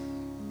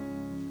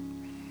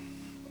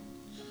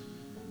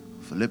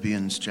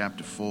Philippians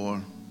chapter 4.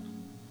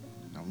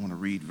 I want to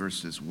read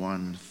verses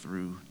 1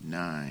 through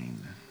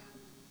 9.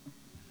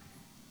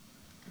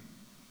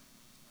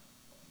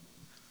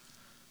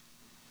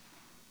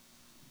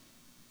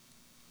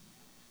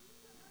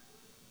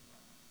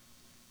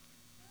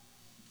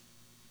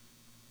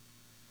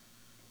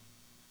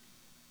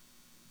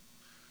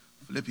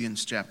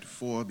 Philippians chapter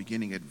 4,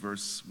 beginning at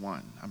verse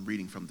 1. I'm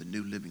reading from the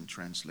New Living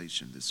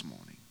Translation this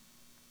morning.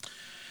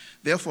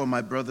 Therefore,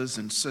 my brothers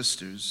and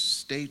sisters,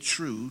 stay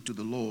true to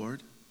the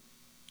Lord.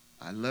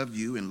 I love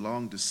you and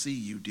long to see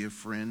you, dear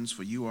friends,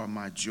 for you are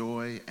my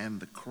joy and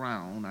the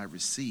crown I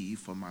receive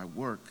for my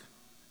work.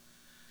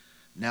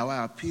 Now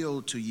I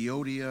appeal to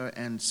Euodia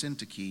and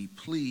Syntyche,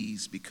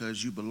 please,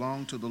 because you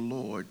belong to the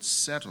Lord,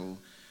 settle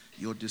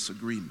your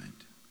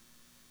disagreement.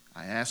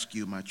 I ask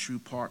you, my true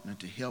partner,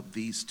 to help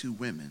these two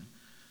women,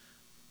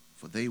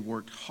 for they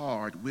worked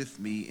hard with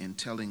me in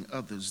telling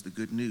others the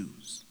good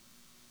news.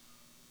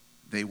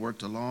 They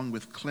worked along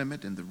with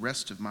Clement and the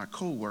rest of my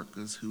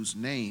co-workers whose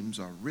names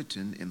are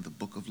written in the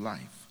book of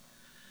life.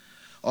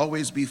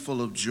 Always be full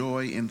of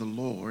joy in the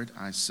Lord.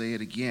 I say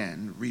it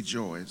again,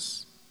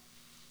 rejoice.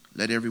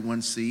 Let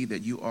everyone see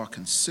that you are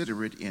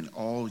considerate in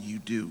all you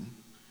do.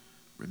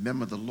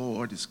 Remember, the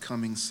Lord is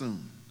coming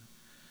soon.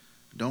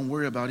 Don't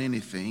worry about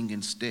anything.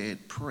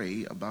 Instead,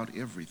 pray about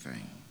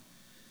everything.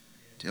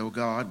 Tell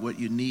God what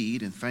you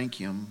need and thank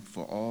him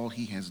for all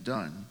he has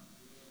done.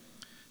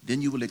 Then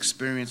you will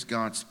experience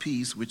God's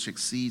peace, which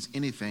exceeds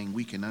anything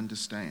we can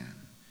understand.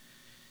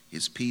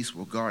 His peace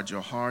will guard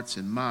your hearts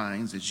and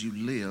minds as you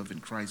live in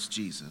Christ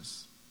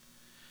Jesus.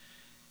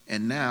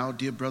 And now,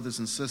 dear brothers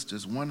and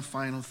sisters, one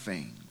final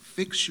thing.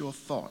 Fix your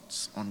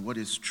thoughts on what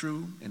is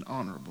true and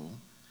honorable,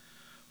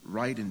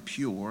 right and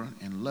pure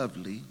and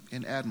lovely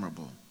and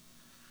admirable.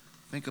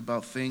 Think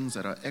about things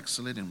that are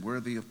excellent and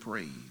worthy of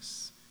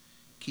praise.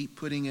 Keep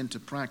putting into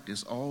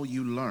practice all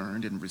you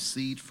learned and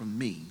received from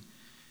me,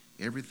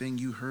 everything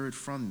you heard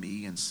from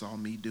me and saw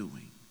me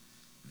doing.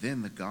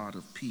 Then the God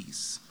of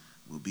peace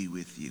will be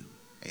with you.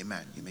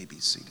 Amen. You may be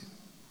seated.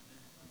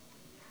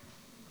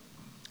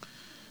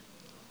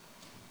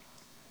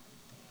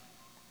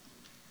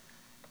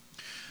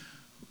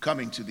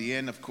 Coming to the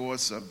end, of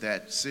course, of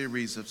that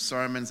series of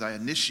sermons I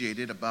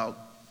initiated about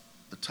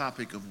the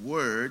topic of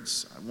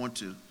words, I want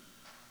to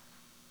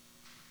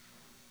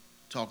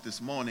talk this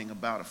morning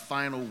about a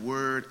final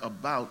word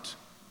about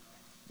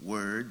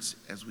words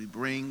as we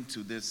bring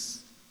to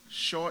this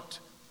short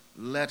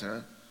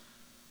letter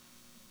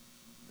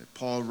that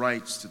Paul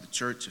writes to the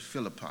church of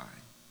Philippi.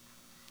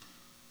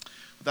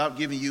 Without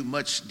giving you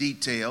much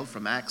detail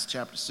from Acts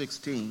chapter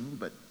 16,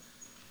 but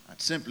I'd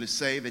simply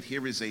say that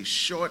here is a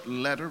short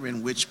letter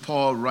in which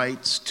Paul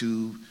writes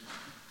to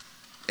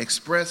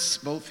express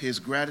both his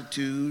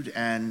gratitude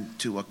and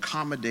to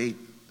accommodate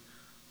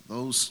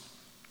those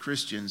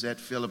Christians at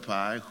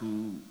Philippi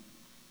who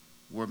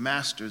were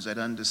masters at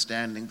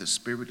understanding the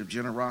spirit of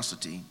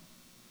generosity.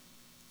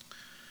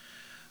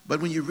 But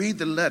when you read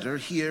the letter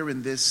here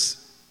in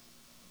this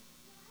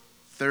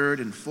third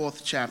and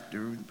fourth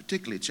chapter,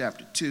 particularly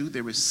chapter 2,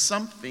 there is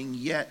something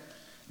yet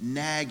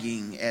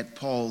nagging at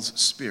Paul's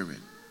spirit.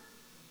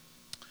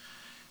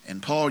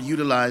 And Paul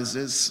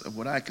utilizes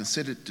what I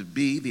consider to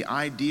be the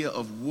idea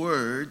of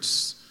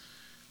words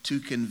to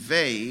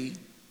convey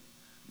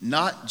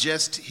not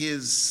just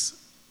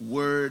his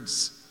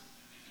words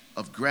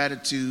of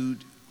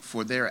gratitude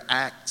for their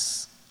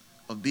acts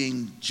of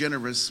being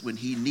generous when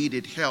he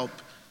needed help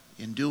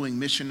in doing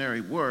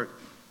missionary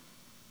work,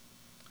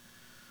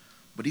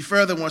 but he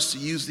further wants to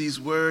use these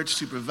words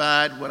to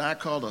provide what I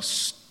call a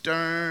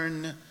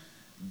stern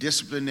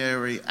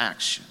disciplinary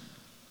action.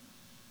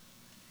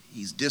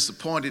 He's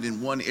disappointed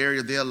in one area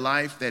of their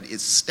life that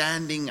is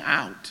standing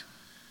out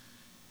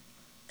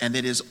and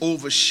that is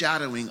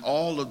overshadowing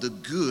all of the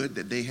good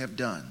that they have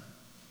done.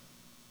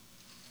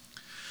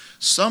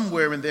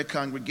 Somewhere in their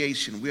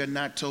congregation, we are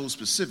not told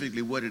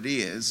specifically what it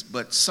is,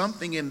 but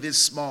something in this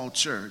small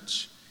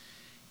church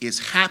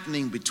is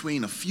happening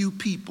between a few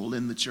people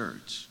in the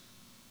church.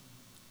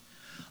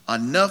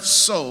 Enough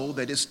so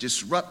that it's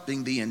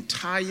disrupting the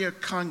entire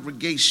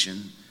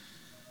congregation,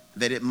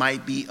 that it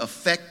might be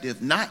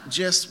effective, not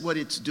just what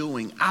it's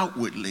doing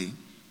outwardly,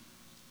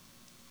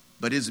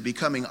 but it's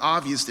becoming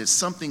obvious that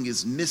something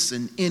is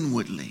missing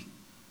inwardly.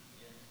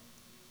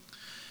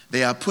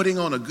 They are putting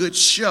on a good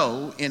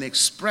show in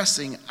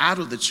expressing out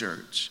of the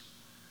church,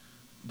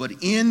 but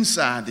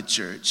inside the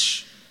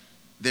church,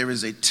 there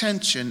is a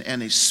tension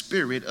and a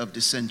spirit of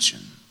dissension.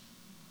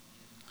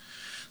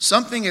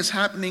 Something is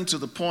happening to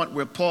the point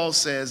where Paul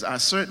says, I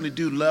certainly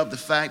do love the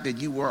fact that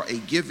you are a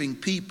giving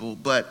people,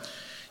 but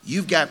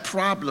you've got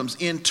problems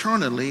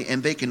internally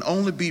and they can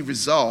only be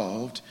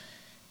resolved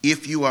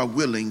if you are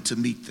willing to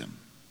meet them.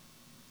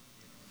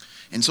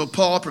 And so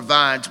Paul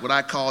provides what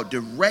I call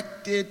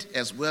directed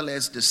as well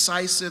as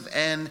decisive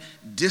and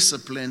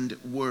disciplined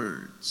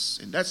words.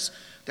 And that's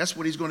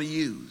what he's going to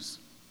use.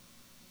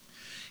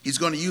 He's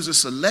going to use a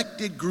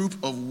selected group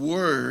of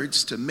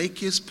words to make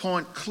his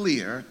point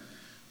clear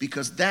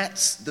because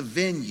that's the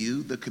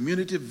venue, the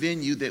communicative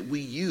venue that we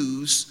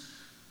use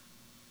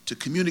to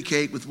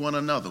communicate with one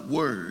another,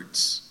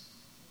 words.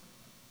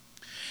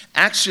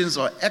 Actions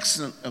are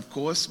excellent, of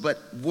course, but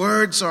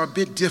words are a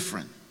bit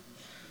different.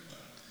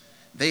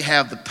 They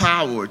have the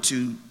power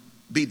to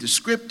be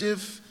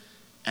descriptive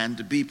and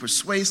to be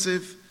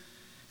persuasive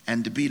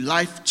and to be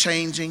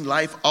life-changing,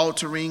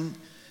 life-altering,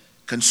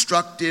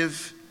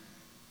 constructive,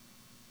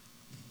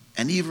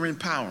 and even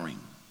empowering,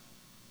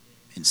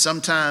 and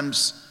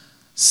sometimes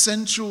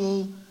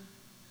sensual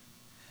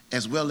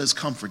as well as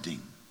comforting.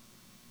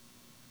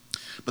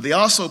 But they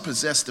also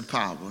possess the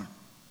power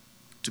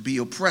to be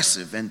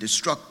oppressive and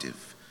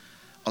destructive,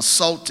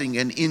 assaulting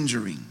and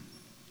injuring,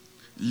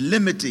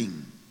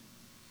 limiting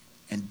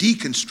and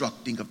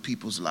deconstructing of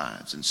people's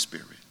lives and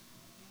spirit,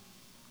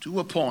 to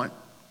a point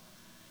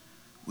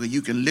where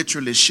you can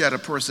literally shut a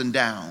person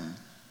down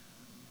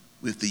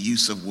with the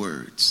use of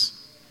words.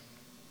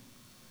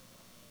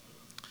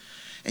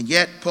 And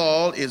yet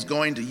Paul is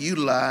going to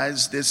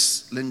utilize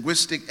this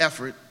linguistic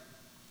effort,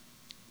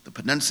 the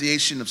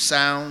pronunciation of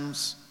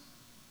sounds,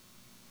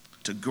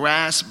 to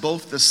grasp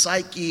both the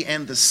psyche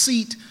and the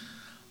seat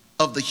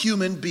of the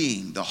human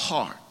being, the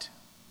heart,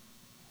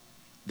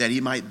 that he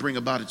might bring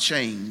about a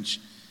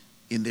change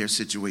in their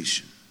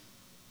situation.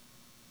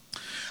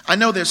 I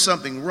know there's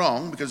something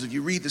wrong, because if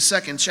you read the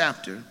second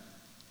chapter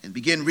and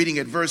begin reading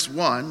at verse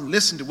 1,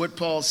 listen to what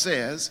Paul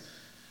says,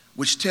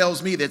 which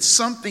tells me that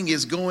something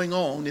is going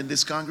on in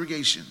this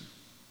congregation.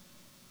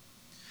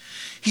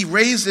 He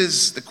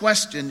raises the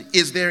question,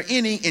 is there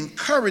any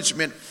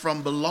encouragement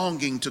from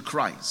belonging to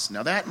Christ?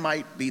 Now that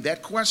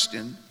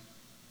question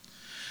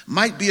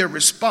might be a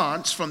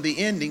response from the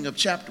ending of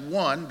chapter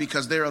 1,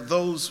 because there are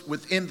those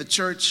within the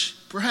church,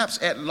 perhaps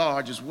at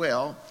large as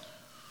well,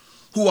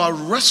 who are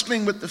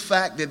wrestling with the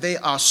fact that they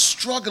are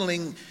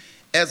struggling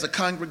as a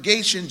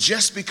congregation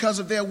just because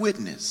of their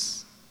witness.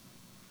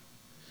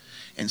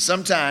 And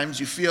sometimes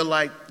you feel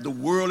like the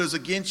world is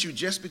against you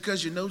just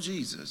because you know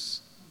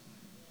Jesus.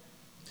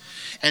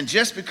 And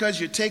just because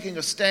you're taking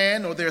a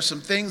stand, or there are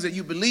some things that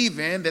you believe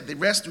in that the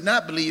rest do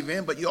not believe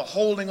in, but you're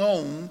holding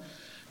on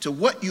to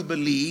what you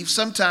believe,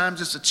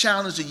 sometimes it's a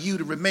challenge to you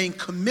to remain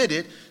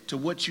committed to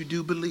what you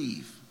do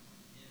believe.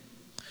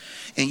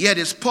 And yet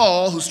it's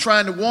Paul who's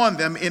trying to warn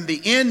them in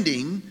the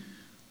ending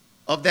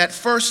of that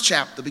first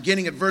chapter,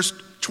 beginning at verse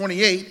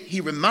 28,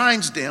 he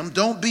reminds them,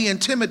 don't be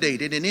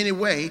intimidated in any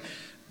way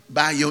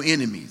by your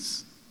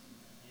enemies.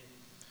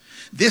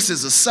 This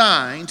is a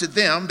sign to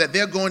them that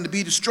they're going to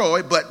be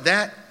destroyed, but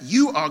that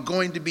you are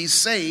going to be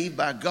saved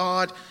by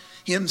God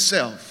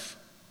himself.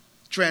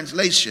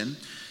 Translation,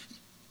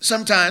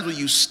 sometimes when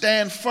you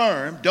stand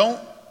firm, don't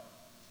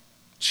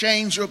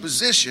change your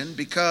position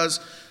because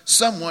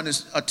someone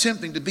is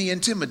attempting to be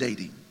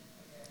intimidating.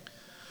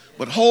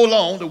 But hold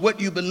on to what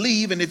you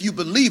believe, and if you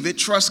believe it,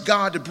 trust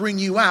God to bring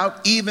you out,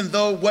 even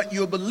though what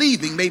you're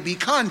believing may be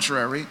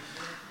contrary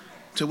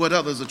to what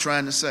others are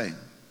trying to say.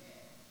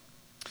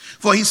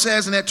 For he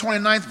says in that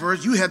 29th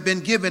verse, you have been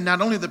given not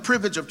only the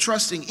privilege of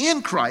trusting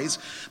in Christ,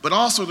 but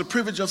also the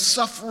privilege of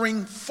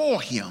suffering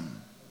for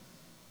him.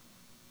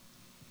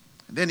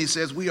 And then he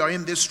says, we are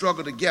in this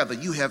struggle together.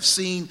 You have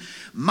seen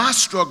my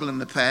struggle in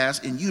the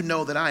past, and you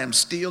know that I am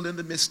still in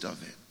the midst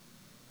of it.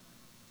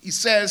 He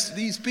says to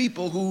these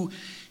people who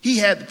he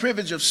had the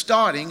privilege of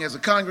starting as a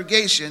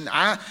congregation,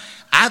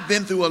 I've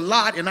been through a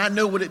lot, and I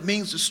know what it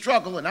means to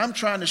struggle, and I'm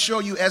trying to show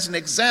you as an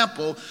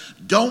example,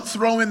 don't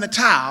throw in the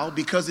towel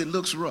because it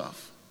looks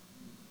rough.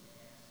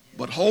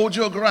 But hold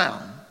your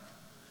ground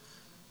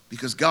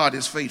because God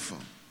is faithful.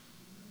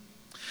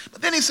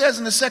 But then he says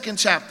in the second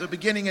chapter,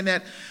 beginning in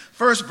that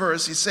first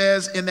verse, he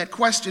says in that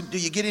question, do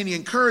you get any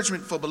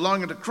encouragement for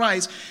belonging to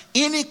Christ,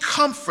 any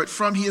comfort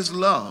from his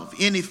love,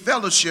 any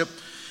fellowship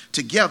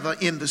together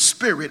in the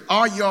Spirit?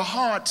 Are your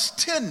hearts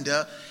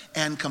tender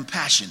and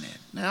compassionate?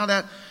 Now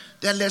that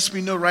lets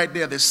me know right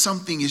there that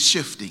something is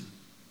shifting.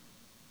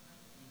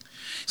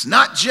 It's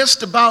not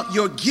just about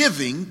your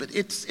giving, but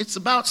it's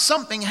about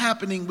something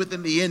happening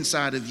within the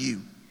inside of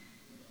you.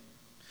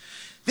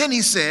 Then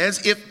he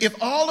says, if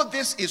all of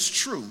this is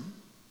true,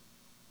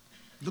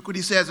 look what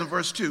he says in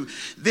verse 2,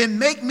 then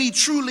make me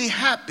truly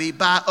happy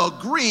by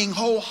agreeing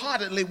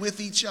wholeheartedly with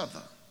each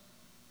other.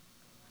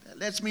 That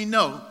lets me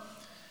know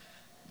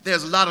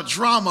there's a lot of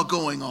drama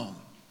going on.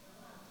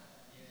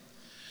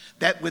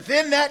 That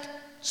within that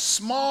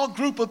small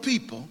group of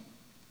people,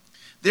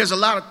 there's a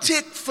lot of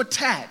tit for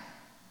tat.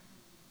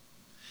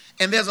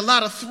 And there's a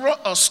lot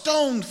of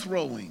stone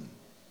throwing.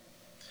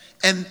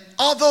 And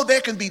although there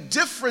can be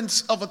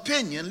difference of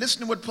opinion,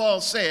 listen to what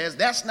Paul says.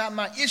 That's not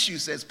my issue,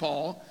 says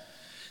Paul.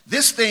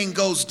 This thing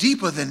goes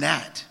deeper than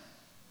that.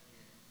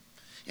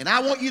 And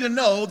I want you to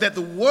know that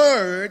the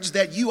words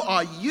that you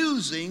are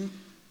using,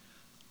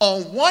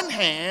 on one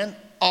hand,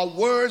 are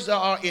words that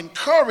are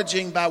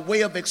encouraging by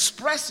way of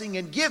expressing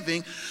and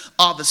giving,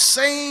 are the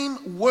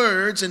same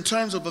words in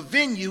terms of a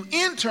venue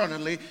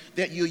internally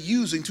that you're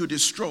using to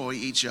destroy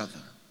each other.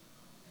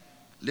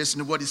 Listen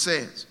to what he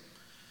says.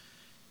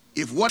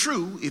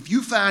 If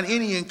you find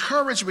any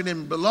encouragement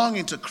in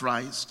belonging to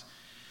Christ,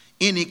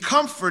 any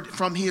comfort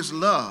from his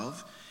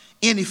love,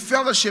 any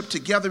fellowship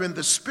together in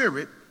the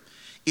Spirit,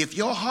 if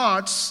your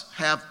hearts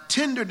have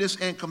tenderness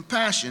and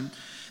compassion,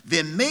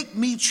 then make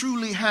me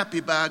truly happy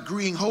by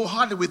agreeing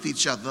wholeheartedly with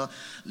each other,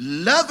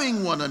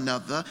 loving one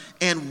another,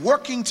 and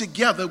working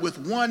together with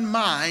one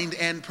mind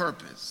and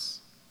purpose.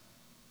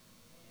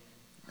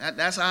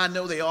 That's how I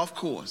know they're off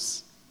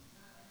course.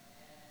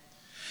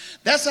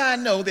 That's how I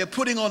know they're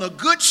putting on a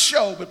good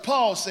show, but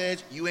Paul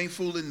said, you ain't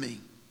fooling me.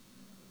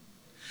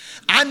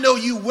 I know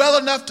you well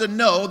enough to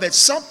know that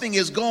something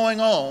is going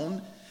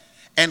on,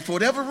 and for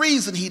whatever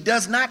reason, he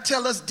does not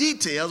tell us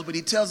details, but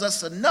he tells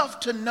us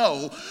enough to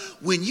know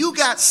when you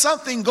got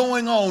something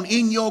going on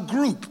in your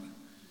group,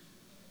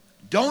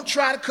 don't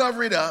try to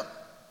cover it up.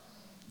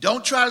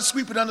 Don't try to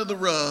sweep it under the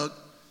rug.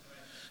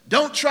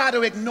 Don't try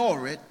to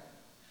ignore it.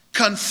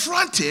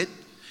 Confront it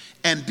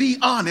and be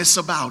honest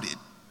about it.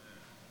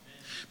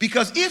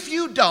 Because if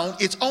you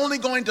don't, it's only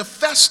going to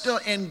fester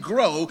and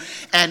grow,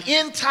 and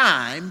in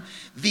time,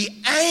 the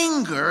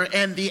anger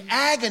and the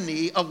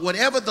agony of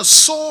whatever the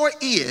sore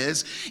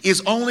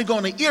is only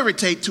going to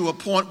irritate to a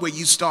point where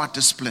you start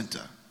to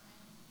splinter.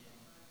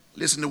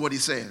 Listen to what he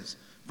says.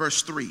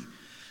 Verse 3.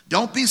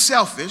 Don't be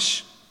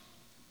selfish.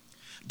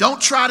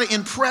 Don't try to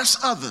impress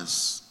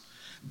others.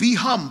 Be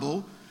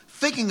humble,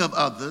 thinking of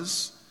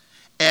others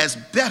as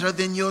better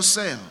than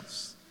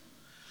yourselves.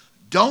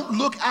 Don't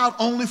look out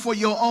only for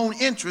your own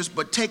interest,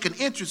 but take an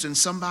interest in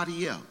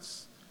somebody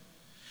else.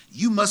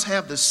 You must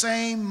have the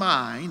same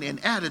mind and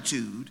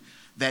attitude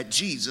that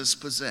Jesus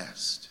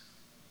possessed.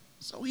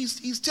 So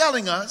he's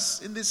telling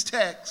us in this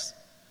text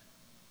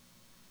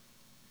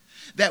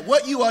that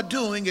what you are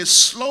doing is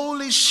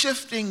slowly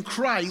shifting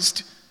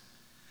Christ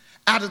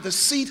out of the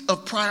seat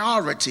of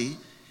priority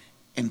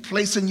and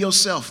placing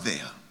yourself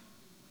there.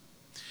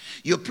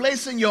 You're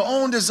placing your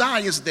own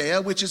desires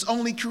there, which is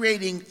only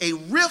creating a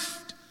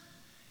rift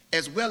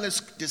as well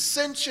as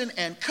dissension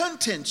and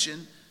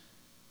contention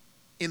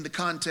in the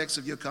context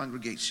of your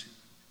congregation.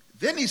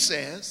 Then he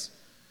says,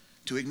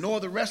 to ignore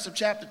the rest of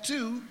chapter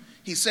 2,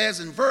 he says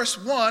in verse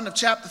 1 of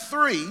chapter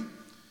 3,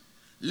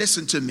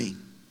 listen to me.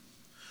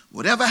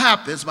 Whatever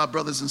happens, my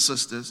brothers and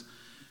sisters,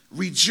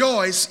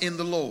 rejoice in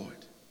the Lord.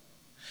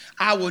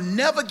 I will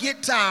never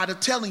get tired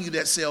of telling you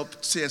that,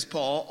 says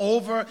Paul,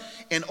 over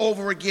and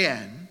over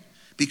again,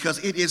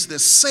 because it is the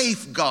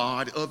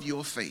safeguard of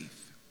your faith.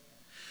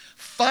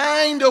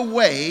 Find a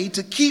way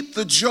to keep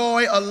the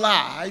joy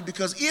alive,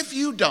 because if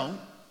you don't,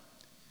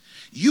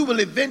 you will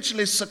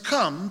eventually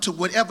succumb to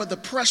whatever the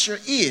pressure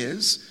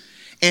is,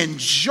 and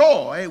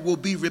joy will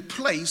be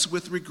replaced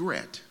with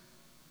regret.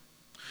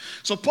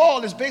 So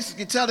Paul is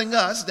basically telling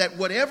us that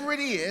whatever it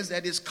is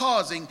that is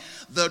causing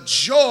the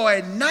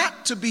joy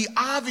not to be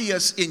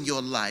obvious in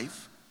your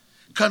life,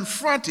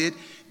 confront it,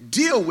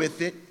 deal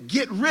with it,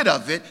 get rid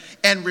of it,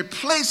 and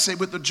replace it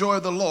with the joy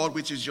of the Lord,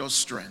 which is your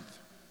strength.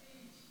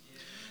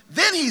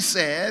 Then he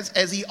says,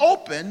 as he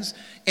opens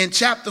in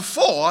chapter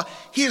 4,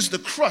 here's the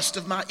crust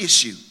of my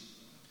issue.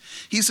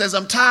 He says,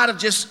 I'm tired of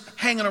just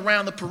hanging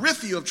around the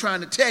periphery of trying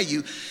to tell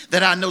you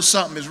that I know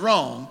something is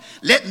wrong.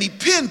 Let me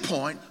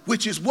pinpoint,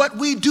 which is what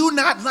we do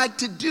not like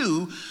to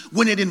do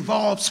when it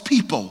involves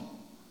people.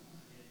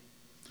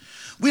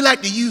 We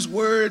like to use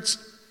words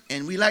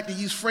and we like to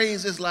use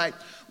phrases like,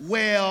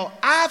 well,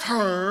 I've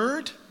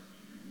heard,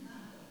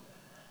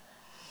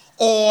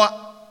 or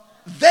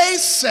they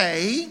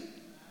say,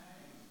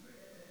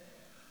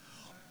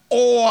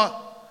 or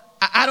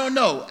I don't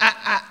know.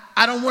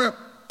 I don't want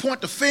to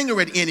point the finger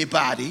at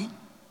anybody.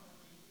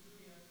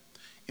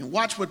 And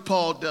watch what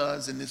Paul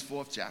does in this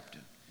 4th chapter.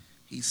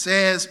 He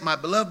says, my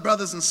beloved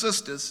brothers and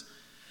sisters,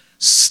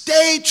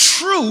 stay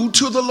true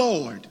to the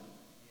Lord.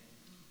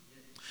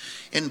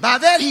 And by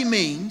that he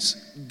means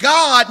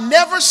God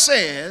never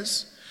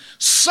says,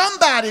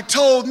 somebody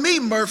told me,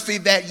 Murphy,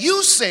 that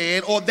you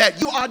said or that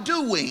you are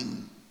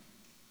doing.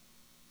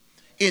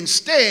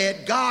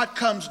 Instead, God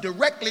comes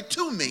directly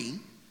to me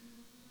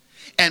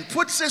and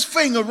puts his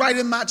finger right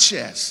in my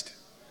chest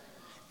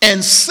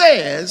and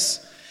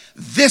says,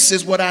 this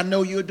is what I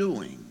know you're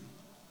doing.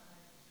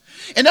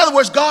 In other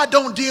words, God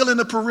don't deal in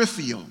the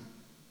peripheral.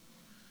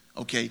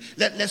 Okay,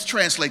 let's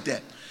translate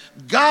that.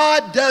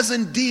 God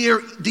doesn't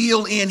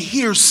deal in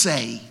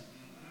hearsay,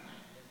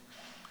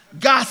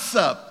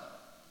 gossip.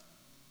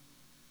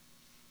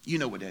 You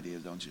know what that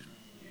is, don't you?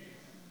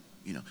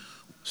 You know,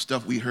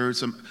 stuff we heard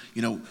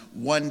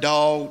one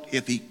dog,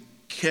 if he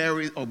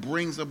carries or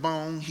brings a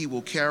bone, he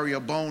will carry a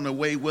bone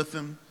away with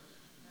him.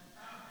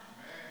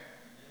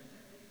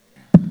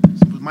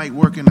 It might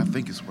working, I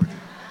think it's working.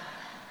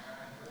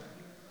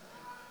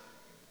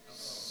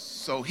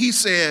 So he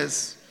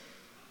says,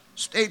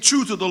 stay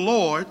true to the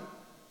Lord.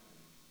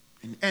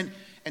 And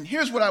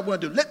here's what I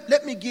want to do.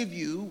 Let me give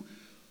you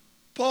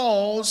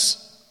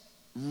Paul's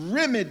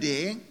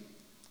remedy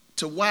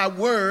to why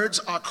words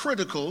are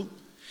critical,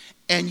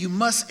 and you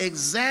must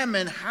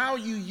examine how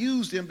you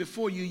use them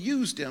before you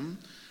use them,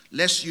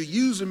 lest you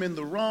use them in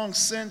the wrong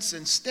sense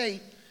and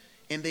state,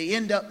 and they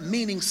end up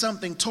meaning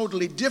something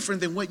totally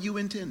different than what you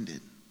intended.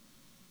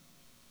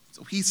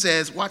 So he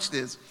says, watch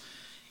this.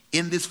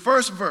 In this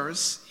first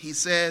verse, he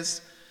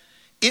says,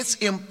 it's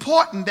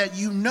important that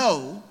you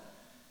know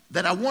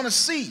that I want to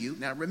see you.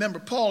 Now remember,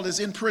 Paul is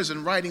in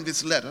prison writing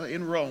this letter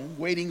in Rome,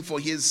 waiting for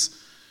his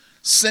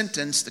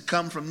sentence to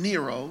come from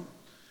Nero.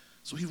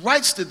 So he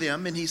writes to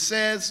them and he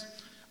says,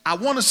 I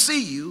want to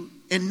see you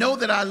and know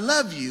that I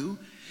love you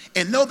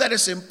and know that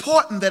it's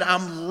important that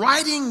I'm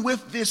writing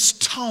with this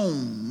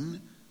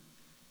tone.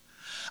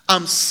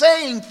 I'm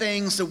saying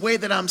things the way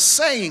that I'm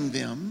saying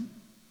them.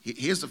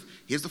 Here's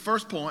the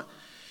first point.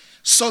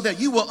 So that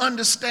you will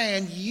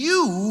understand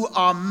you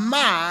are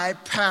my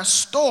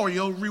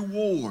pastoral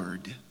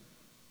reward.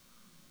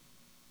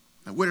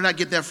 Now, where did I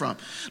get that from?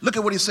 Look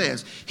at what he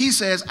says. He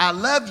says, I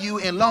love you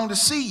and long to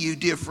see you,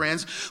 dear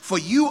friends, for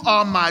you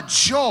are my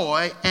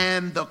joy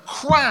and the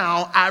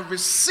crown I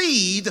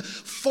received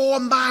for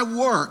my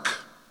work.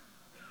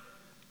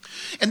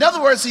 In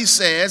other words, he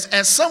says,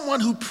 as someone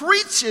who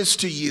preaches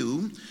to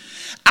you,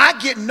 I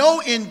get no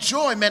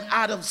enjoyment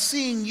out of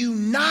seeing you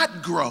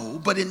not grow,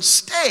 but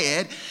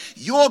instead,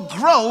 your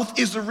growth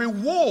is the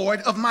reward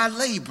of my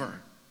labor.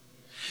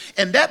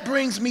 And that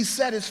brings me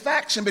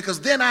satisfaction because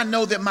then I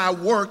know that my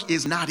work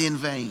is not in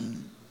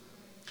vain.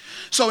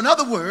 So in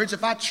other words,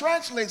 if I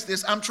translate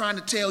this, I'm trying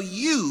to tell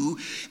you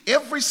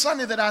every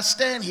Sunday that I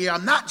stand here,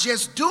 I'm not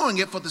just doing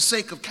it for the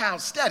sake of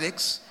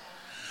calisthenics.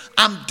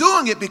 I'm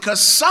doing it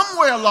because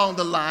somewhere along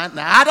the line,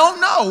 now I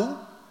don't know,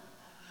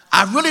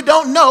 I really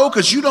don't know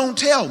because you don't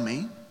tell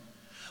me,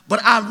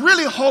 but I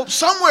really hope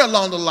somewhere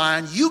along the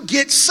line you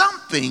get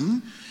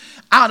something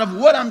out of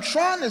what I'm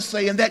trying to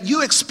say and that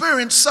you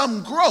experience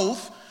some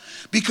growth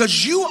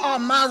because you are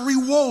my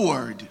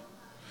reward.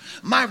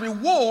 My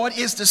reward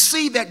is to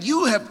see that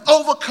you have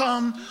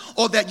overcome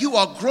or that you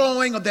are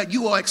growing or that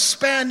you are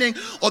expanding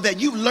or that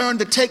you've learned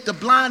to take the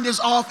blinders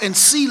off and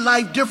see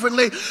life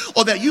differently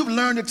or that you've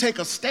learned to take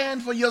a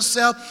stand for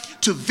yourself,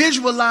 to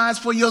visualize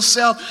for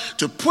yourself,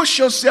 to push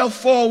yourself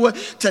forward,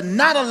 to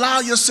not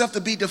allow yourself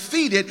to be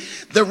defeated.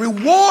 The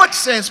reward,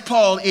 says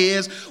Paul,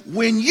 is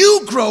when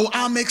you grow,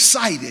 I'm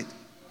excited.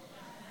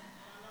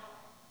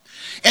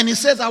 And he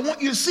says, I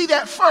want you to see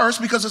that first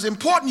because it's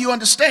important you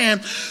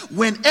understand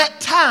when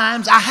at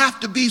times I have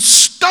to be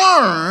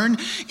stern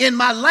in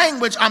my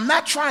language. I'm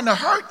not trying to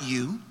hurt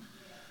you.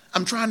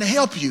 I'm trying to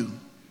help you.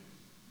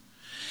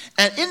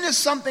 And isn't this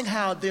something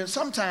how there's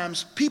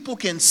sometimes people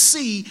can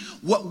see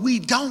what we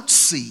don't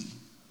see.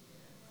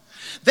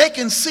 They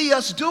can see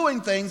us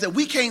doing things that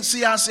we can't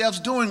see ourselves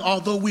doing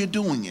although we're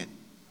doing it.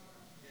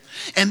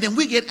 And then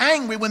we get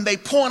angry when they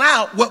point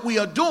out what we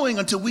are doing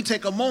until we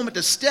take a moment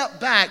to step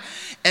back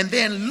and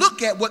then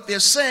look at what they're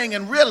saying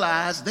and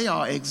realize they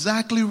are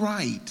exactly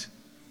right.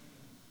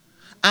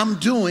 I'm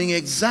doing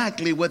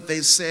exactly what they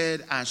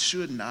said I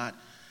should not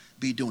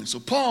be doing. So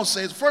Paul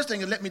says, first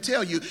thing, let me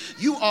tell you,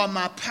 you are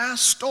my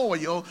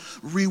pastoral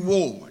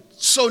reward.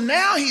 So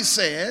now he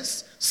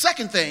says,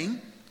 second thing,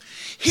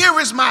 here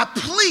is my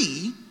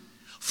plea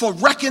for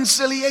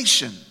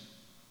reconciliation.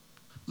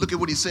 Look at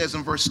what he says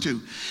in verse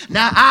 2.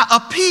 Now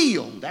I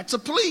appeal, that's a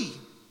plea.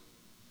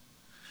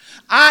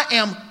 I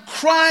am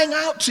crying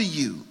out to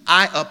you.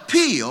 I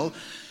appeal.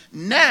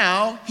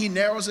 Now he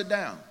narrows it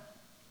down.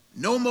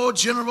 No more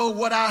general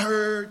what I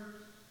heard.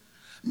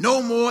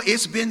 No more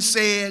it's been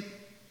said.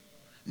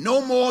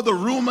 No more the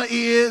rumor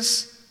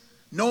is.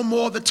 No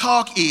more the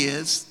talk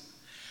is.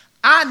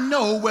 I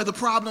know where the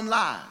problem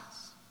lies.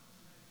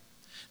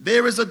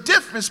 There is a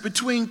difference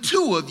between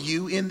two of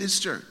you in this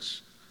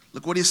church.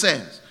 Look what he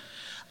says.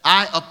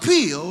 I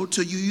appeal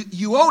to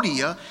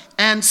Euodia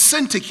and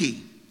Syntyche.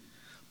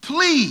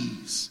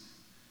 Please,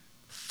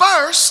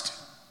 first,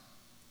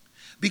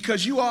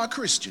 because you are a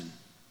Christian.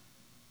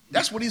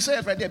 That's what he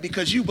says right there,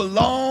 because you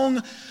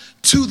belong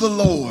to the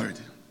Lord.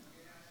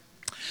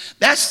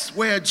 That's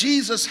where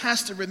Jesus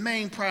has to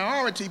remain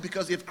priority,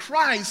 because if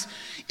Christ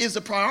is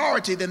the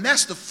priority, then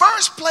that's the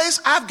first place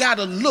I've got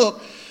to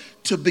look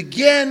to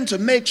begin to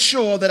make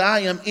sure that I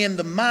am in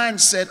the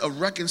mindset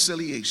of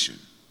reconciliation.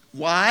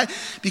 Why?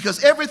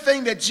 Because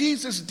everything that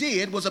Jesus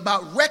did was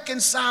about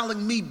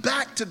reconciling me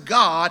back to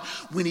God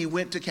when he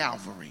went to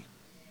Calvary.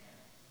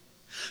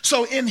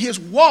 So in his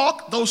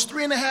walk, those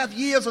 3.5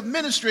 years of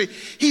ministry,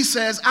 he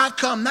says, I've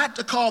come not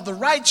to call the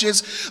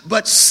righteous,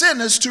 but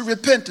sinners to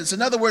repentance.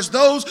 In other words,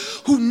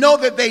 those who know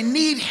that they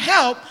need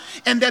help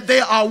and that they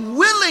are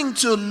willing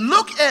to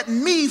look at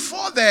me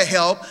for their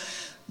help.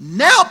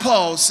 Now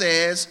Paul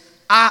says,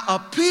 I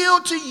appeal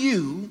to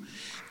you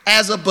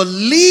as a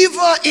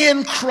believer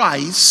in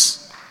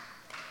Christ.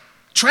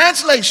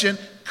 Translation,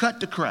 cut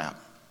the crap.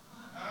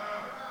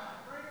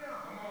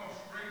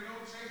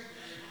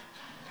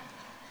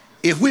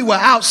 If we were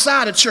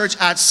outside of church,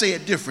 I'd say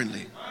it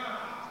differently.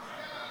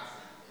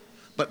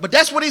 But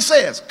that's what he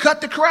says.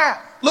 Cut the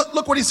crap.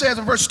 Look what he says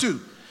in verse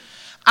 2.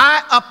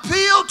 I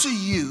appeal to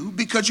you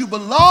because you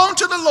belong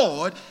to the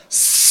Lord.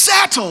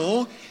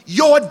 Settle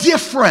your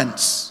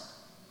difference.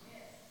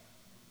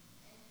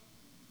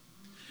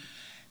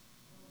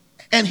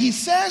 And he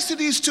says to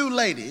these two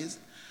ladies,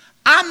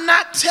 I'm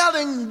not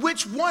telling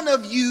which one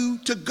of you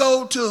to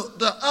go to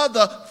the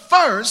other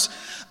first.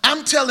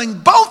 I'm telling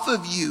both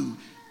of you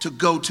to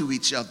go to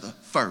each other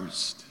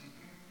first.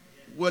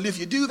 Well, if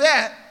you do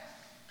that,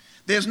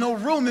 there's no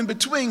room in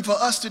between for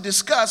us to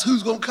discuss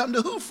who's going to come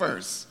to who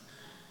first.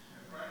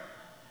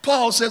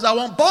 Paul says, I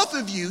want both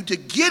of you to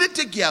get it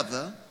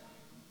together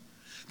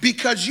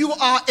because you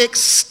are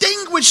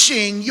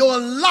extinguishing your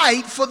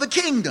light for the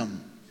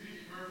kingdom.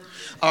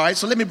 All right,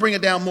 so let me bring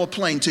it down more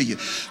plain to you.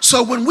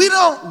 So when we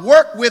don't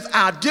work with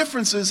our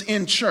differences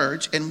in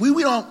church and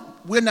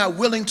we're not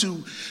willing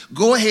to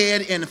go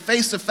ahead and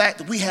face the fact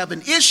that we have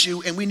an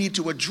issue and we need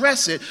to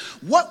address it,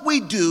 what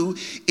we do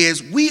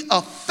is we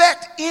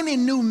affect any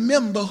new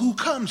member who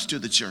comes to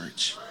the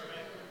church.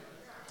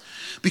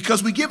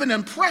 Because we give an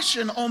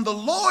impression on the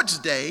Lord's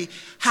day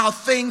how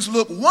things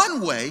look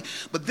one way,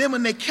 but then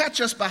when they catch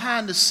us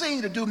behind the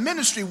scene to do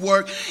ministry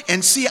work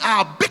and see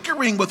our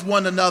bickering with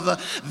one another,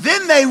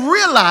 then they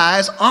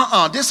realize,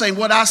 this ain't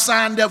what I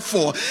signed up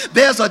for.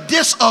 There's a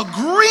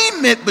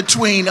disagreement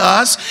between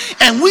us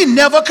and we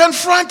never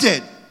confront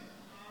it.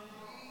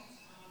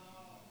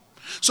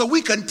 So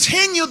we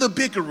continue the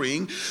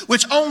bickering,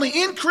 which only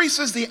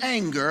increases the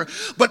anger,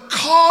 but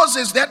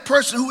causes that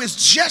person who has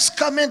just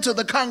come into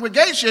the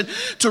congregation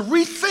to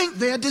rethink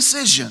their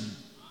decision.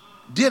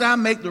 Did I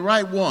make the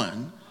right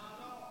one?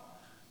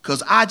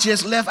 Because I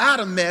just left out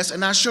a mess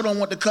and I sure don't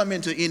want to come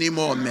into any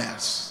more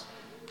mess.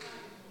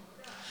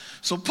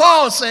 So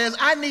Paul says,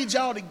 I need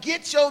y'all to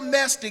get your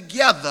mess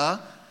together.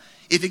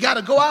 If you got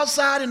to go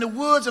outside in the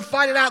woods and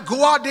fight it out,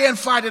 go out there and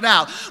fight it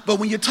out. But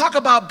when you talk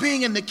about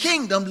being in the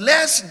kingdom,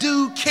 let's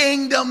do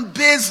kingdom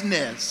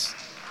business.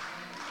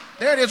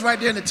 There it is right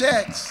there in the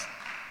text.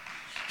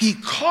 He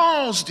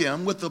calls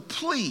them with a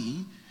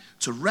plea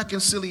to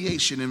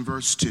reconciliation in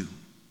verse 2.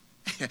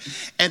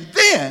 And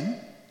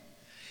then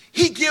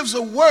he gives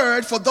a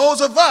word for those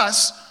of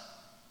us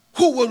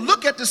who will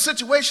look at the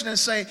situation and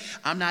say,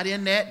 I'm not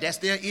in that. That's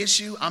their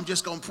issue. I'm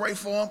just going to pray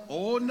for them.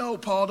 Oh, no,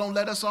 Paul, don't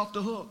let us off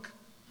the hook.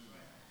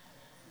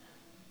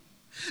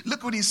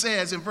 Look what he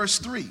says in verse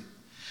 3.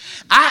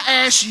 I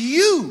ask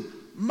you,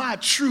 my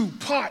true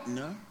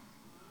partner,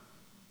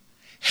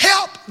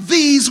 help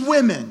these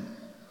women.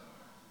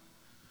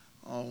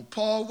 Oh,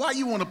 Paul, why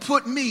you want to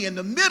put me in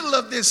the middle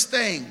of this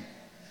thing?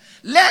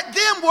 Let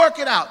them work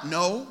it out.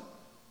 No,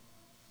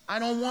 I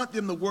don't want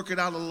them to work it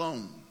out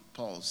alone,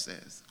 Paul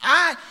says.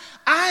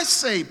 I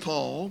say,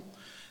 Paul,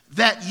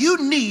 that you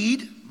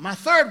need, my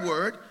third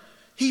word,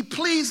 he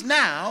pleads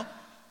now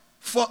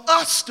for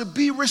us to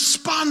be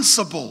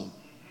responsible.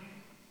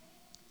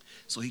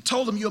 So he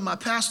told them, you're my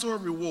pastoral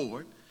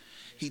reward.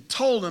 He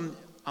told them,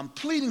 I'm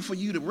pleading for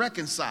you to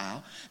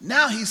reconcile.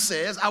 Now he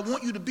says, I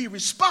want you to be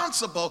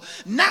responsible,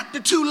 not the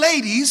two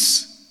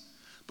ladies,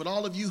 but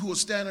all of you who are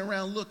standing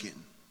around looking.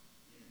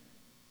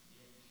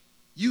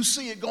 You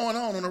see it going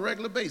on a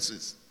regular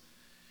basis,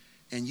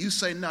 and you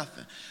say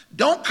nothing.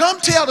 Don't come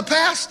tell the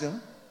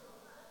pastor.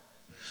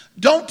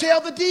 Don't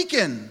tell the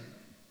deacon.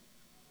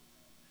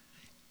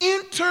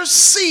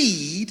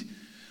 Intercede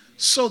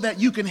so that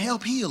you can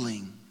help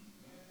healing.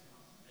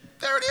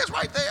 There it is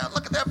right there.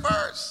 Look at that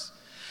verse.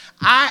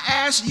 I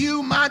ask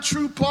you, my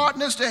true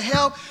partners, to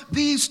help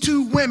these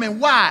two women.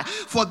 Why?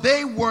 For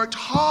they worked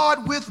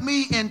hard with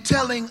me in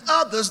telling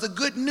others the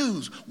good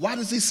news. Why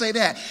does he say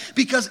that?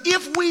 Because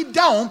if we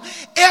don't,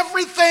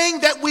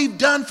 everything that we've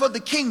done for the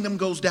kingdom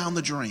goes down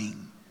the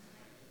drain.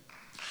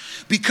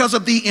 Because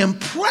of the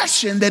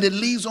impression that it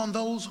leaves on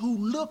those who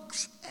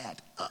looks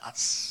at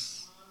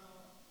us.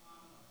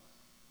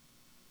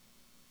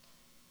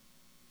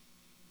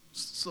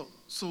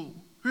 So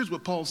here's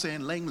what Paul's saying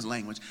in layman's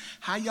language.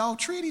 How y'all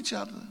treat each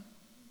other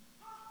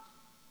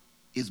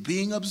is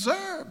being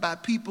observed by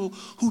people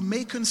who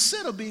may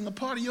consider being a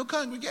part of your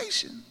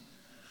congregation.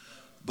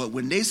 But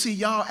when they see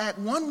y'all act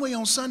one way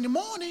on Sunday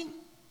morning,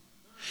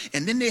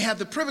 and then they have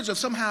the privilege of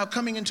somehow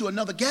coming into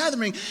another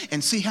gathering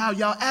and see how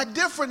y'all act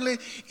differently,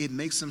 it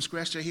makes them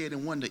scratch their head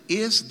and wonder,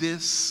 is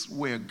this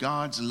where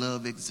God's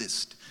love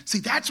exists? See,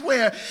 that's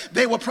where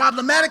they were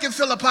problematic in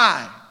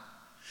Philippi.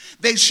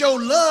 They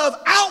showed love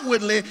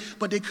outwardly,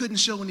 but they couldn't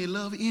show any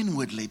love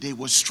inwardly. They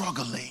were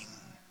struggling.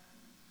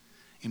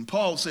 And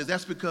Paul says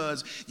that's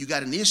because you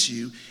got an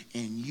issue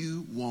and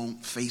you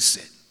won't face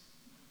it.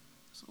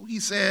 So he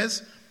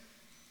says,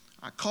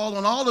 I call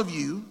on all of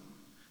you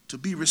to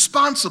be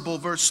responsible,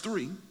 verse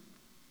 3.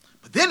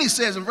 But then he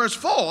says in verse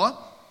 4,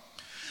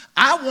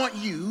 I want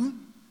you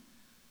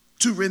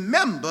to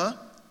remember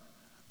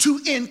to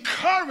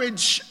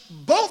encourage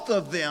both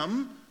of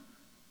them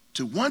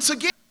to once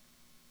again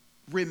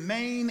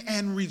remain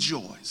and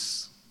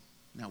rejoice.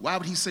 Now, why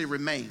would he say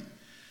remain?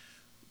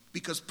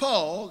 Because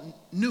Paul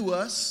knew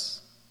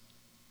us.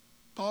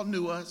 Paul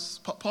knew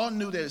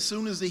that as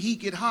soon as the heat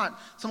get hot,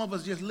 some of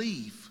us just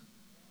leave.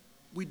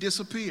 We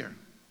disappear.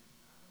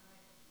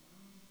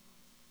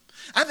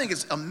 I think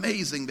it's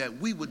amazing that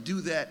we would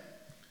do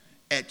that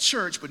at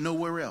church but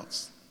nowhere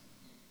else.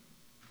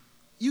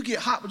 You get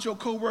hot with your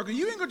coworker,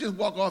 you ain't gonna just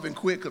walk off and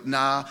quit,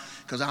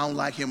 because I don't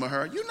like him or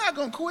her. You're not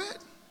gonna quit.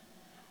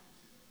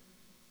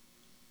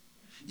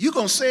 You're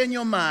going to say in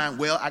your mind,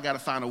 well, I got to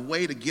find a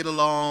way to get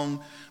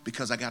along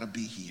because I got to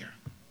be here.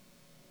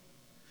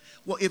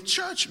 Well, if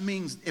church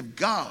means, if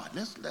God,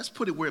 let's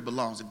put it where it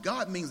belongs. If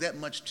God means that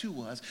much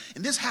to us,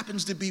 and this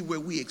happens to be where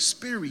we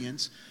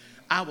experience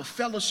our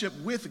fellowship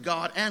with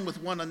God and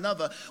with one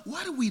another,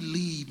 why do we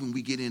leave when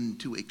we get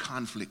into a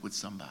conflict with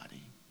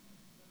somebody?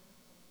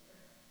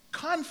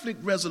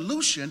 Conflict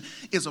resolution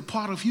is a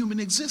part of human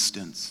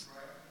existence.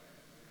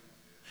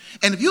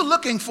 And if you're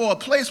looking for a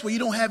place where you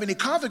don't have any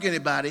conflict with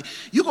anybody,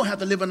 you're going to have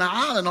to live on an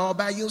island all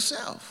by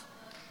yourself.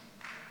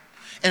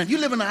 And if you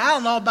live on an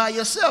island all by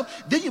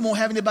yourself, then you won't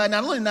have anybody,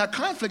 not only not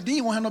conflict, then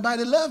you won't have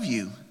nobody to love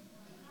you.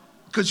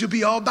 Because you'll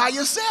be all by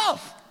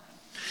yourself.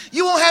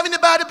 You won't have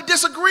anybody to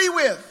disagree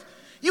with.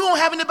 You won't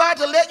have anybody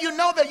to let you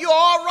know that you're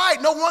all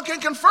right. No one can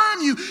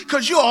confirm you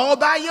because you're all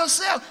by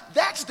yourself.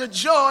 That's the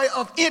joy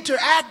of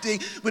interacting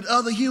with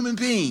other human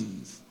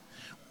beings.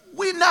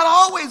 We're not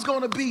always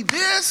going to be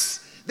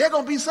this. They're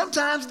going to be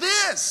sometimes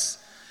this.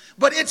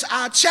 But it's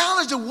our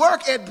challenge to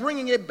work at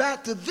bringing it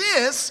back to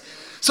this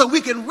so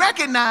we can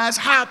recognize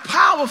how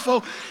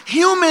powerful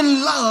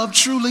human love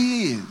truly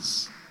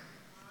is.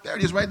 There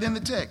it is right there in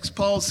the text.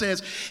 Paul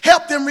says,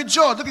 help them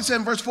rejoice. Look at it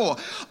in verse 4.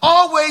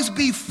 Always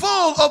be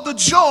full of the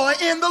joy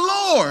in the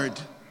Lord.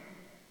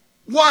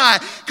 Why?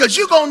 Because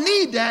you're going to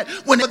need that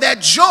when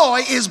that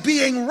joy is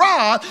being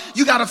robbed.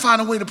 You got to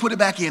find a way to put it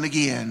back in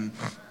again.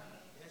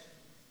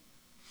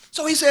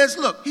 So he says,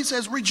 look, he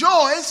says,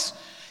 rejoice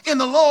in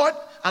the Lord.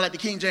 I like the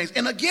King James.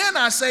 And again,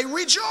 I say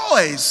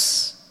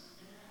rejoice.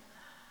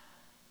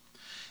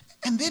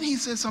 And then he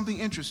says something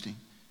interesting.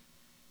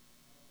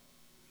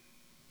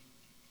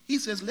 He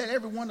says, let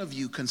every one of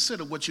you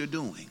consider what you're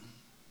doing.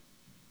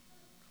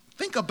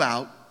 Think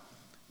about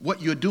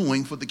what you're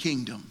doing for the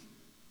kingdom.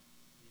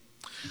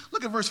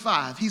 Look at verse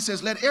 5. He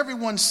says, let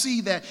everyone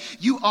see that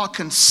you are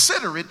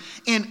considerate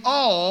in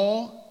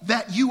all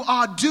that you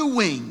are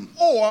doing,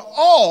 or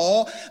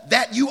all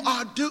that you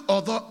are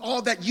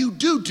all that you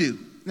do.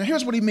 Now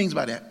here's what he means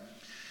by that.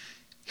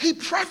 He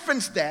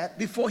preferenced that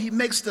before he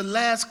makes the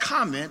last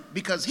comment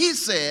because he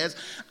says,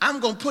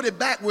 I'm going to put it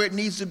back where it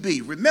needs to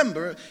be.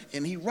 Remember,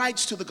 and he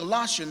writes to the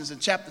Colossians in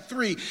chapter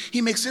 3, he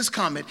makes this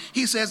comment.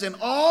 He says, in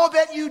all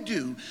that you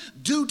do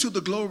to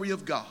the glory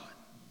of God.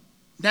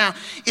 Now,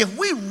 if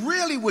we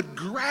really would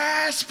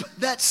grasp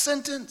that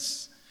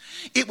sentence,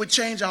 it would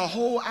change our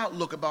whole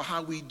outlook about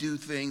how we do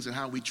things and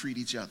how we treat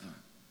each other.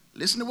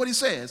 Listen to what he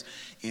says.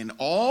 In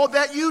all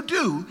that you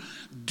do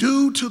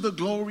to the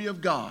glory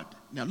of God.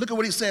 Now, look at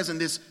what he says in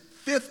this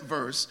 5th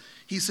verse.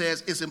 He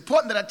says, it's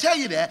important that I tell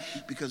you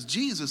that because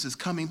Jesus is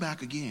coming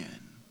back again.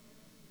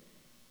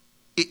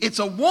 It's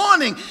a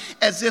warning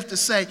as if to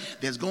say,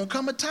 there's going to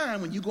come a time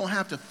when you're going to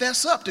have to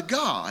fess up to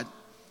God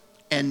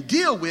and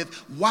deal with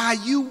why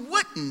you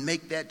wouldn't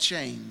make that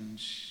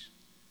change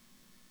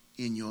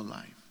in your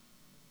life.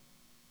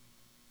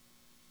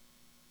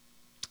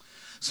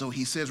 So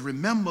he says,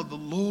 remember the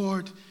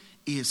Lord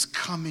is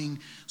coming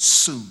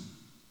soon.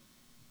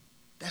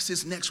 That's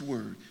his next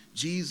word.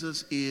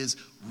 Jesus is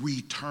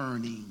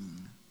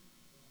returning.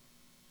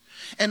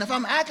 And if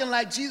I'm acting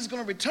like Jesus is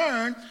going to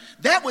return,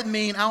 that would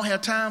mean I don't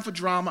have time for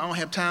drama. I don't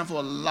have time for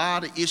a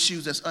lot of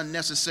issues that's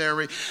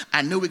unnecessary.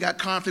 I know we got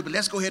conflict, but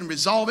let's go ahead and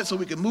resolve it so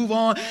we can move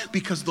on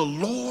because the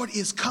Lord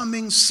is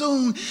coming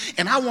soon,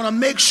 and I want to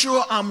make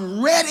sure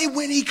I'm ready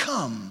when he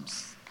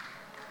comes.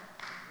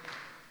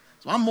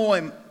 So I'm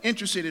more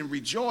interested in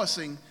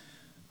rejoicing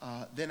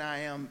than I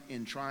am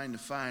in trying to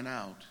find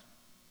out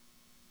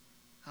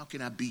how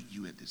can I beat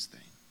you at this thing.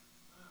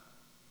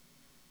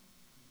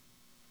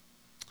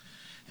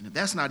 And if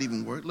that's not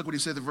even work, look what he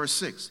says in verse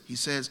 6. He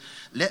says,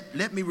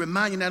 let me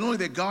remind you not only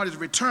that God is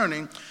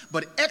returning,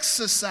 but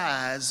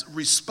exercise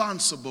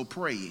responsible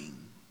praying.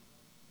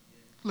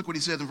 Look what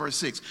he says in verse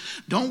 6.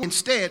 Don't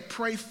instead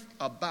pray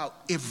about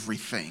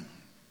everything.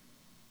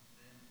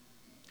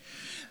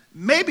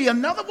 Maybe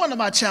another one of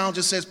my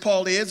challenges, says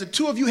Paul, is the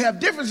two of you have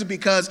differences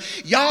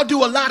because y'all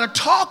do a lot of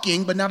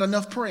talking, but not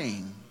enough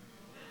praying.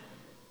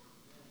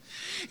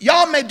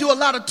 Y'all may do a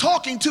lot of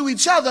talking to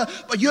each other,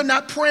 but you're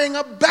not praying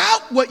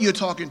about what you're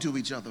talking to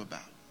each other about.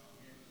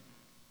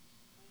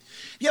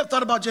 You ever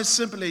thought about just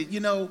simply,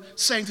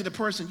 saying to the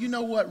person, you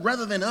know what,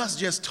 rather than us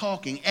just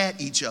talking at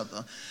each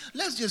other,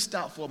 let's just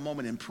stop for a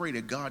moment and pray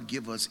that God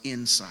give us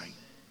insight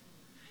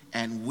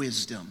and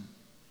wisdom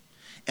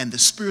and the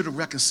spirit of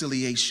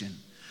reconciliation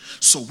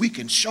so we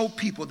can show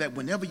people that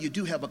whenever you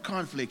do have a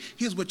conflict,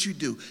 here's what you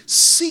do.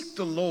 Seek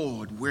the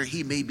Lord where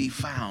he may be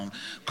found.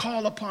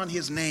 Call upon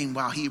his name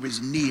while he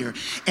is near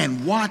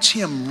and watch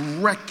him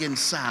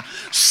reconcile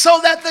so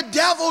that the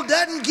devil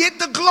doesn't get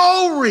the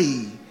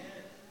glory.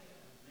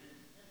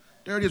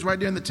 There it is right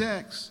there in the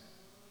text.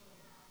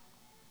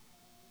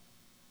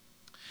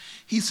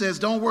 He says,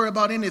 don't worry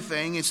about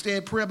anything.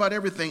 Instead, pray about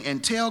everything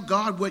and tell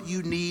God what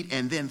you need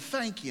and then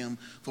thank him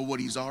for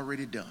what he's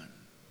already done.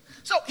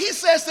 So he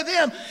says to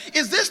them,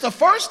 is this the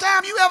first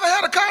time you ever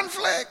had a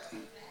conflict?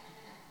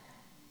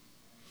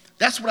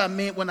 That's what I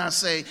meant when I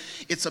say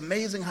it's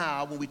amazing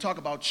how when we talk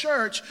about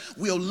church,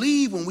 we'll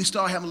leave when we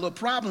start having a little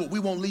problem, but we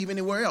won't leave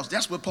anywhere else.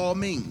 That's what Paul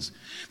means.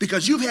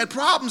 Because you've had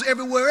problems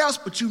everywhere else,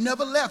 but you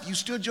never left. You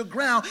stood your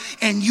ground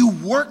and you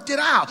worked it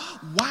out.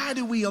 Why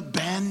do we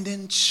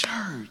abandon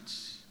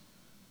church?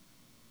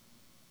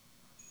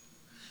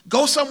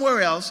 Go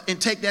somewhere else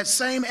and take that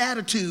same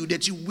attitude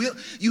that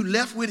you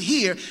left with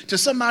here to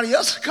somebody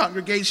else's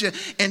congregation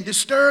and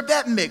disturb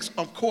that mix,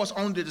 of course,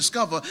 only to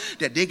discover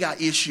that they got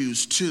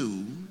issues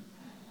too.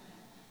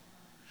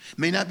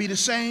 May not be the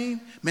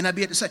same, may not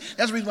be at the same.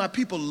 That's the reason why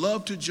people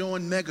love to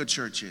join mega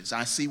churches.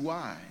 I see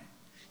why.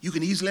 You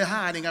can easily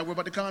hide, ain't got to worry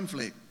about the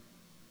conflict.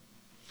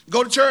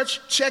 Go to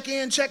church, check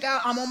in, check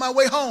out, I'm on my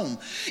way home.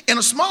 In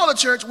a smaller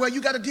church where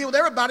you got to deal with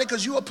everybody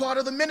because you're a part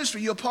of the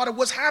ministry, you're a part of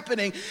what's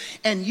happening,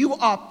 and you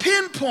are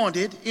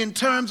pinpointed in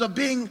terms of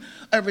being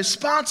a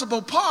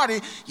responsible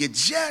party, you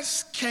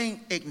just can't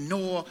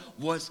ignore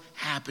what's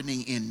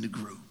happening in the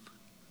group.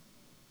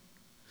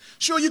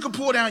 Sure, you can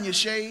pull down your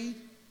shade.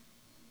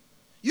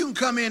 You can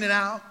come in and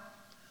out,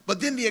 but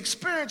then the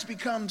experience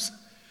becomes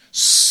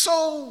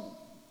so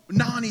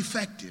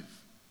non-effective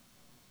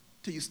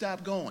till you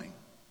stop going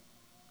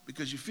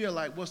because you feel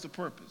like, what's the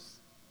purpose?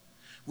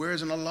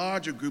 Whereas in a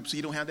larger group, so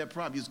you don't have that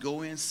problem, you just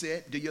go in,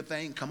 sit, do your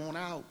thing, come on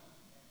out.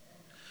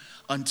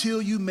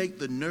 Until you make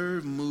the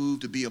nerve move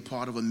to be a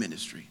part of a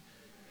ministry.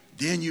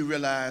 Then you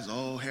realize,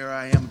 oh, here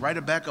I am,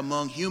 right back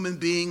among human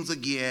beings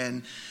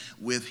again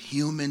with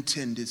human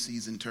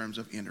tendencies in terms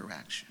of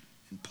interaction.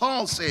 And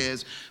Paul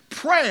says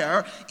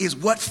prayer is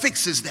what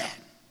fixes that.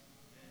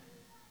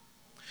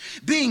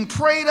 Being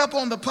prayed up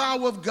on the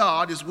power of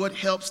God is what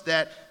helps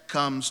that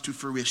comes to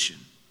fruition.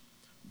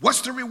 What's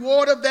the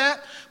reward of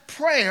that?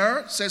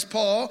 Prayer, says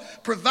Paul,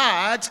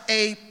 provides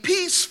a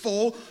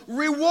peaceful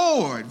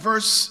reward.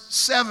 Verse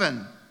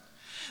 7.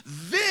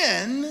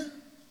 Then,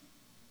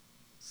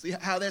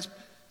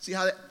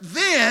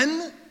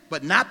 then,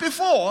 but not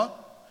before,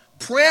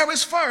 prayer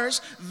is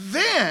first,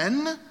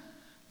 then,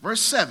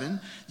 verse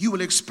 7, you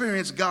will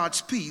experience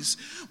God's peace,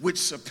 which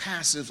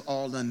surpasses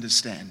all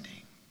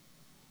understanding.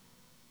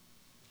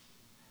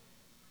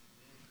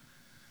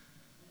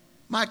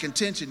 My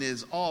contention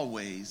is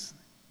always,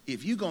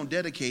 if you're going to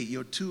dedicate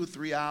your 2 or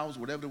 3 hours,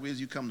 whatever it is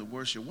you come to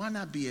worship, why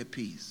not be at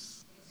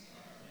peace?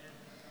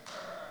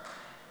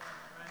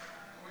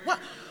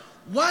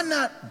 Why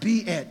not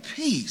be at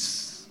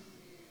peace?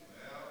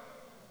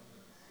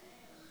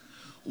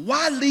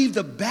 Why leave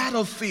the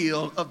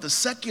battlefield of the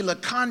secular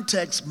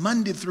context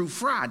Monday through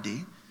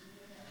Friday,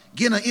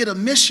 get an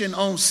intermission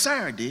on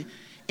Saturday,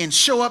 and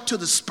show up to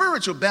the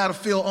spiritual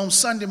battlefield on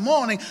Sunday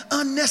morning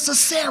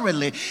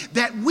unnecessarily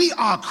that we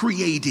are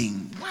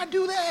creating? Why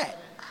do that?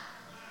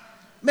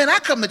 Man, I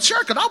come to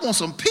church because I want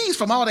some peace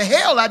from all the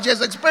hell I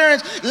just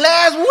experienced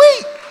last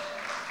week.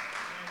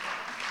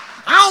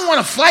 I don't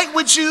want to fight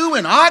with you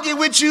and argue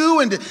with you.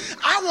 And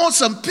I want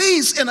some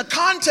peace in a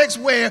context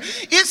where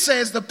it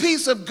says the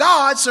peace of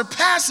God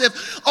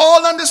surpasseth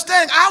all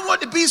understanding. I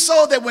want to be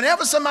so that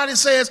whenever somebody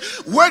says,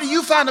 where do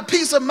you find a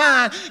peace of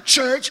mind,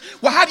 church?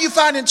 Well, how do you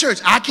find it in church?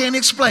 I can't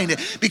explain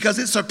it because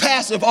it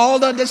surpasses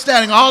all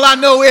understanding. All I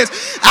know is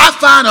I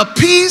find a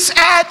peace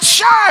at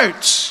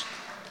church.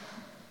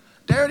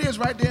 There it is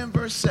right there in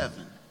verse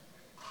 7.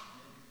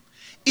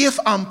 If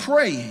I'm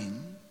praying,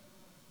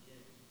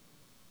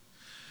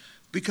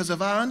 because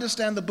if I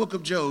understand the book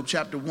of Job,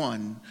 chapter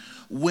 1,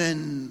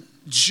 when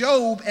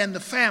Job and the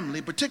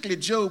family, particularly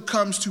Job,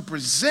 comes to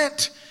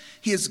present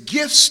his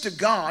gifts to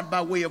God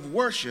by way of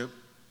worship,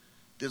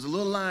 there's a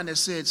little line that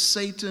said,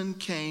 Satan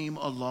came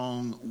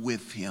along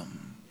with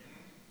him.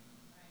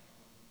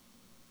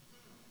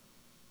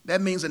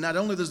 That means that not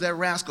only does that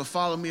rascal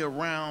follow me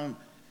around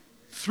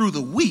through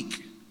the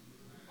week,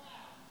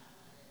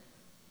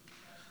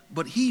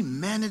 but he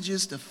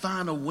manages to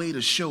find a way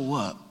to show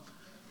up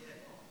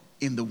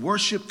in the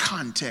worship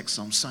context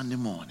on Sunday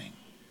morning.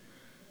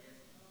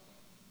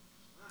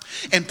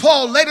 And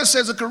Paul later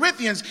says to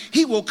Corinthians,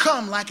 he will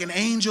come like an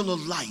angel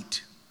of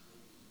light.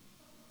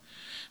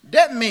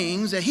 That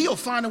means that he'll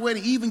find a way to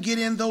even get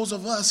in those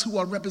of us who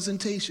are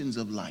representations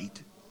of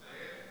light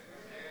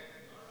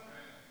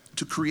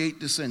to create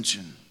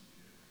dissension.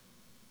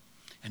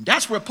 And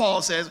that's where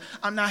Paul says,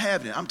 I'm not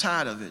having it. I'm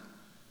tired of it.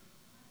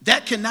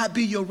 That cannot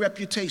be your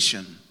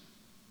reputation.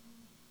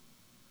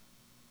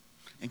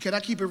 And can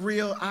I keep it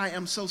real? I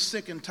am so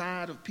sick and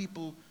tired of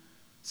people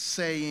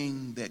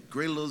saying that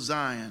Greater Little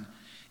Zion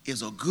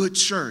is a good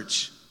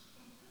church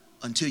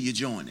until you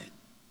join it.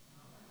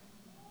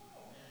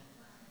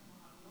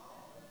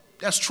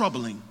 That's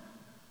troubling.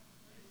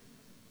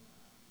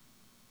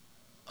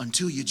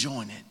 Until you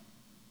join it.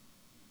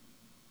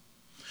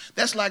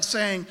 That's like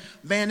saying,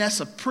 man, that's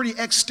a pretty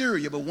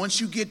exterior, but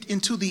once you get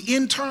into the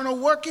internal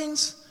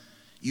workings,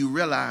 you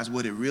realize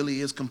what it really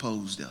is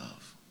composed of.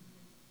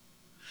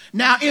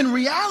 Now, in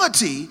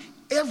reality,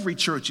 every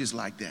church is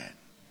like that.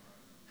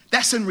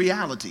 That's in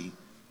reality.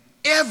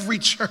 Every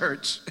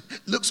church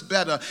looks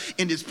better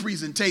in its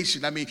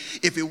presentation. I mean,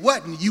 if it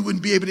wasn't, you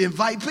wouldn't be able to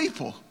invite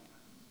people.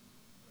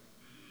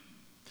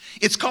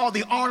 It's called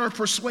the art of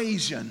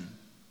persuasion.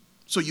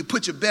 So you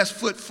put your best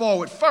foot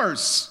forward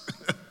first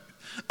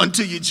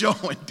until you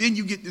join. Then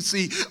you get to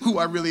see who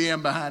I really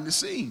am behind the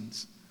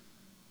scenes.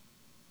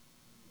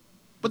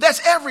 But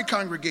that's every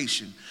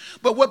congregation.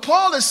 But what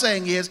Paul is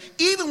saying is,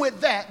 even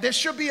with that, there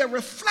should be a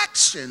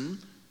reflection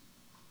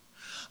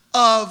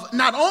of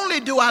not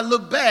only do I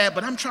look bad,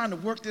 but I'm trying to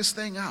work this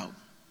thing out.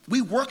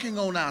 We're working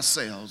on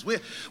ourselves.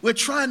 We're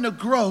trying to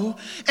grow.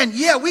 And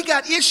yeah, we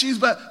got issues,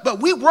 but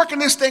we're working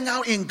this thing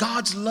out in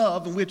God's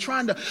love. And we're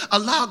trying to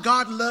allow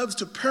God's love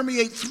to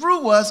permeate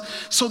through us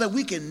so that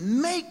we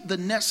can make the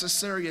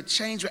necessary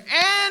change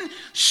and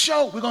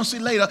show, we're going to see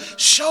later,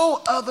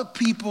 show other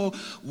people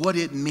what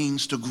it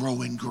means to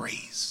grow in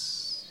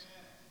grace.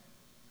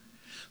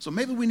 So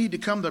maybe we need to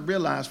come to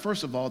realize,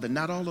 first of all, that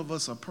not all of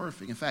us are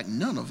perfect. In fact,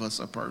 none of us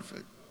are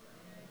perfect.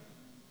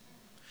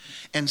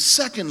 And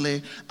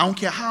secondly, I don't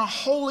care how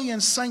holy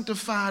and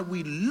sanctified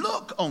we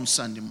look on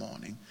Sunday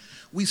morning,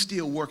 we're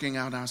still working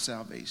out our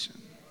salvation.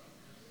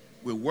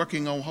 We're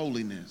working on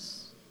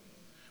holiness.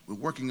 We're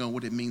working on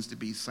what it means to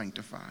be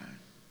sanctified.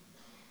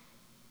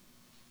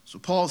 So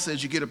Paul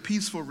says you get a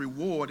peaceful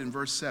reward in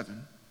verse 7.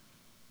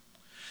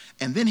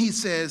 And then he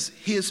says,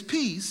 his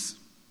peace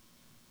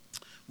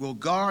will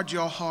guard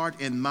your heart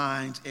and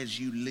mind as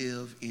you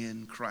live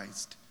in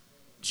Christ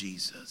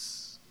Jesus.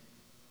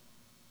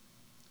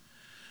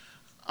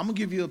 I'm going to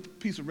give you a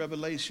piece of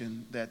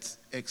revelation that's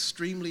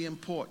extremely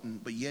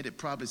important, but yet it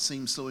probably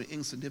seems so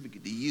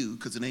insignificant to you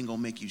because it ain't going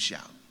to make you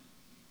shout.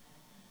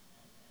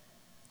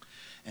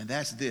 And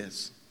that's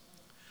this.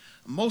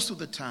 Most of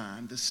the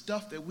time, the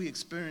stuff that we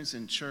experience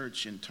in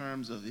church in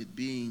terms of it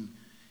being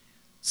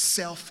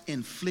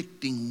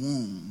self-inflicting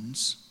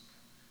wounds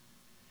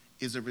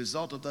is a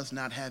result of us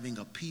not having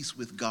a peace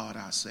with God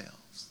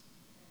ourselves.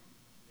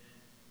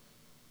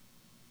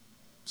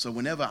 So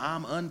whenever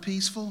I'm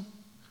unpeaceful,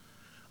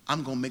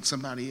 I'm going to make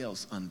somebody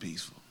else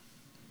unpeaceful.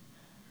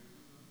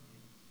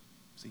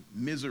 See,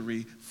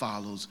 misery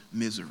follows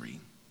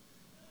misery.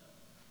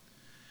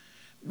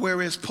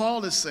 Whereas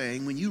Paul is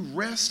saying, when you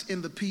rest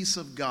in the peace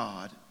of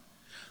God,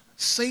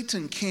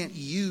 Satan can't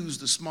use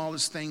the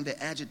smallest thing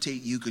to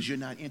agitate you because you're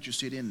not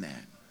interested in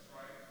that.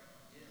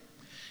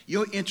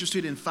 You're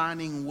interested in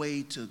finding a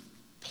way to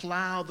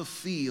plow the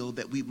field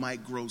that we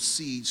might grow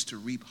seeds to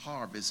reap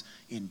harvest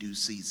in due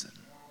season.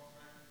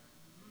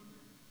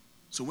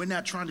 So we're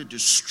not trying to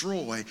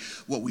destroy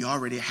what we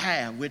already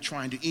have. We're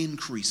trying to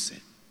increase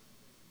it.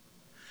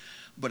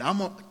 But I'm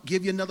going to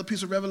give you another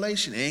piece of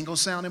revelation. It ain't going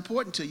to sound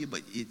important to you,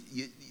 but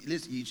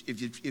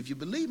if you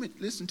believe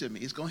it, listen to me.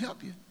 It's going to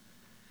help you.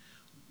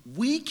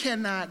 We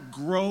cannot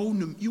grow.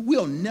 You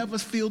will never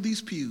fill these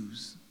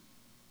pews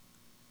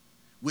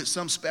with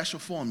some special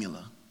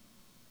formula.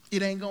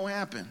 It ain't going to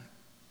happen.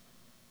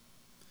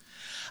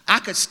 I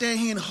could stand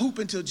here and hoop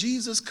until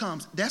Jesus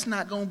comes. That's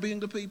not going to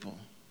bring the people.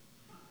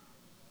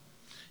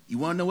 You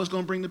want to know what's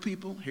going to bring the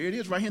people? Here it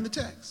is right here in the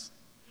text.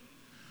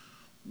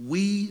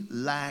 We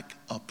lack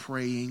a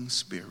praying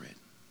spirit.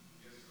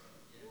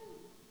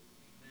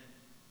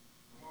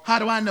 How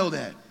do I know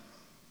that?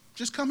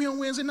 Just come here on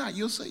Wednesday night.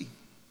 You'll see.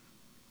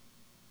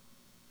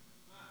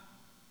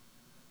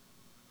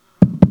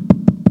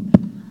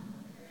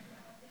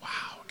 Wow,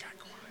 got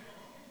quiet.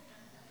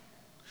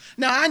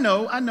 Now, I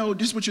know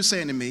this is what you're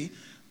saying to me.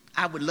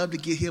 I would love to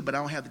get here, but I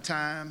don't have the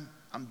time.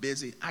 I'm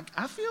busy. I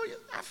feel you.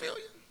 I feel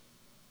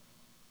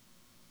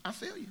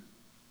you.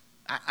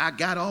 I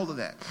got all of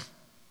that.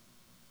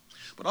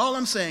 But all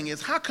I'm saying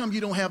is, how come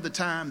you don't have the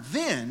time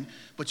then,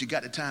 but you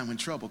got the time when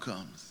trouble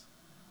comes?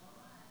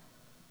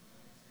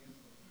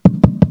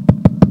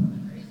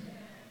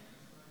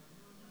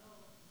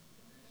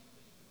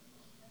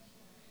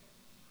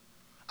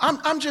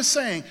 I'm just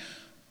saying,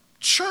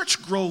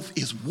 church growth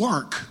is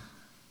work.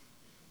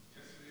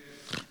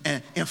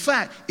 And in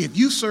fact, if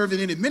you serve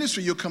in any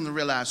ministry, you'll come to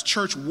realize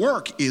church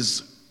work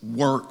is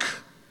work.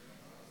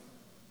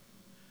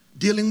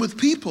 Dealing with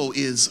people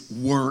is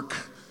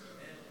work.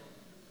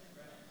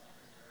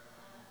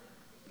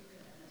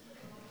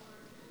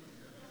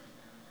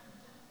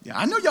 Yeah,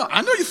 I know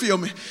you feel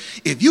me.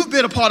 If you've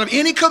been a part of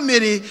any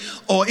committee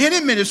or any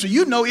ministry,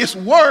 you know it's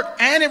work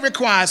and it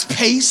requires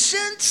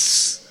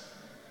patience,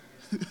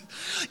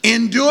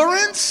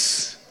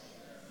 endurance,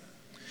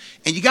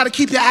 and you got to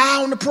keep your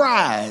eye on the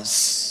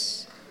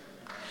prize.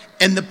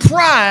 And the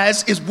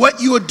prize is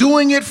what you are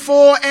doing it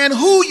for and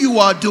who you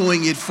are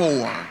doing it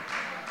for.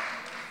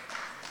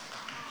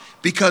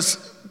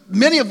 Because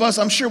many of us,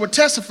 I'm sure, would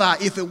testify,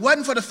 if it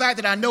wasn't for the fact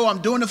that I know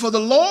I'm doing it for the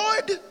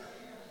Lord,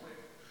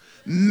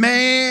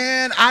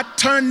 man, I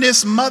turn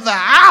this mother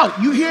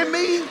out. You hear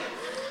me?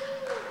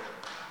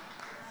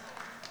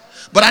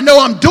 But I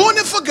know I'm doing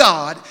it for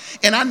God,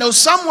 and I know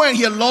somewhere in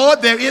here,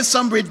 Lord, there is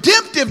some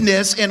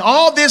redemptiveness in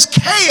all this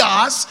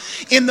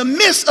chaos in the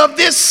midst of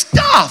this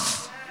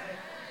stuff.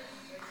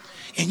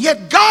 And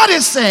yet God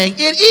is saying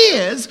it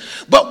is,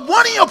 but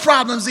one of your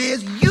problems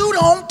is you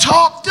don't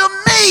talk to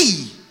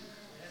me.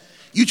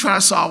 You try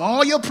to solve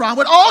all your problems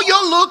with all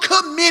your little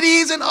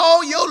committees and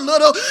all your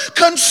little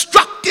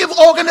constructive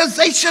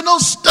organizational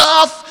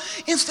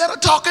stuff instead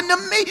of talking to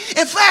me.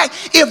 In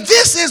fact, if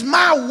this is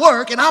my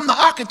work and I'm the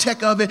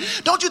architect of it,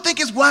 don't you think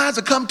it's wise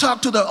to come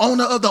talk to the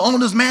owner of the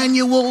owner's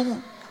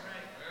manual?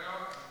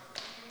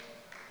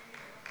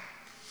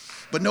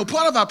 But no,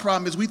 part of our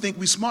problem is we think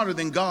we're smarter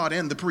than God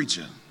and the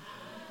preacher.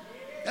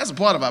 That's a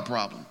part of our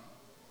problem.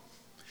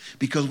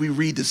 Because we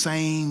read the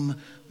same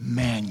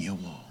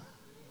manual.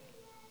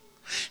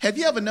 Have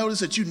you ever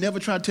noticed that you never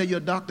try to tell your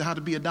doctor how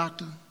to be a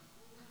doctor?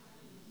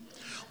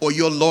 Or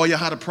your lawyer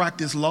how to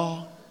practice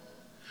law?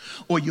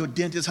 Or your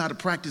dentist how to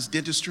practice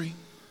dentistry?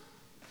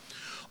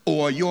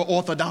 Or your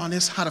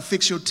orthodontist how to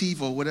fix your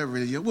teeth or whatever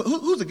it is?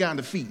 Who's the guy on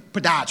the feet?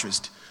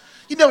 Podiatrist.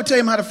 You never tell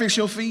him how to fix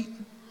your feet?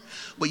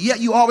 But yet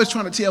you always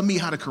trying to tell me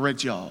how to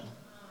correct y'all.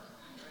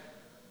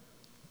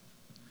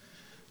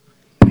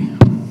 I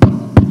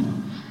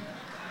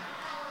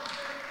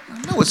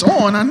know it's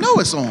on. I know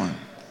it's on.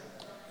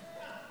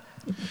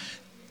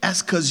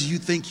 That's because you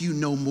think you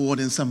know more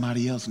than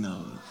somebody else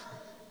knows.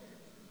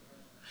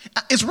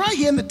 It's right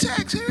here in the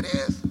text. Here it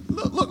is.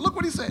 Look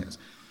what he says.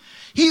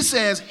 He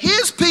says,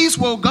 his peace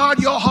will guard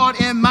your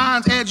heart and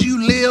minds as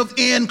you live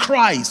in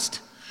Christ.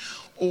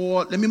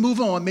 Or let me move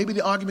on. Maybe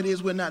the argument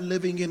is we're not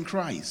living in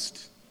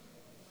Christ.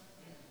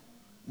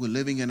 We're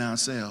living in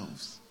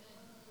ourselves.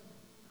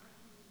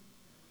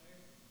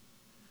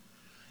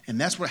 And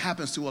that's what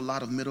happens to a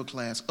lot of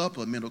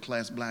upper middle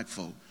class black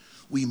folk.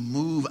 We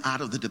move out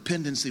of the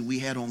dependency we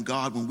had on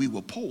God when we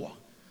were poor.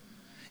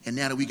 And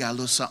now that we got a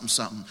little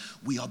something,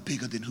 we are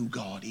bigger than who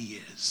God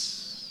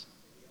is.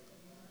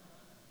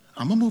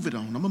 I'm going to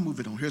move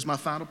it on. Here's my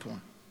final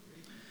point.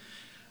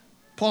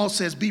 Paul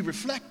says, be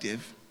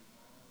reflective.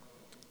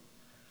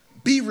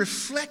 Be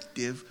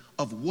reflective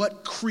of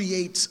what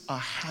creates a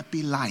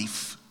happy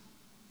life.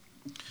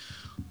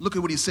 Look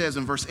at what he says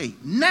in verse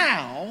 8.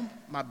 Now,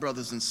 my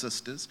brothers and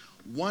sisters,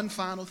 one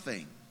final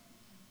thing.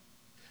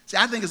 See,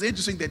 I think it's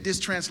interesting that this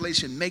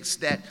translation makes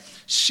that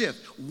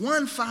shift.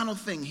 One final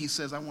thing he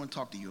says I want to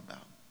talk to you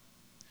about.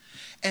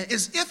 And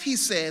it's if he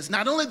says,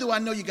 not only do I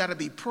know you got to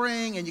be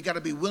praying and you got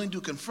to be willing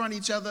to confront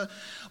each other,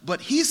 but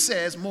he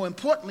says, more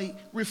importantly,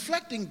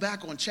 reflecting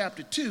back on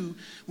chapter 2,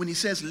 when he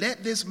says,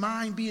 let this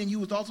mind be in you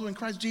was also in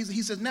Christ Jesus,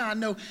 he says, now I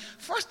know,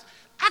 first,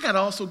 I got to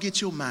also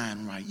get your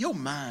mind right. Your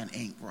mind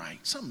ain't right.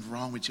 Something's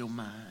wrong with your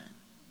mind.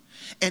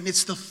 And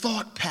it's the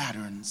thought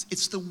patterns,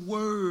 it's the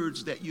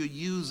words that you're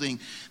using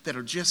that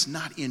are just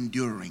not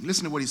enduring.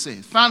 Listen to what he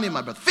says. Finally,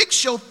 my brother,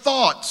 fix your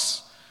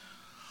thoughts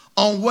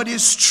on what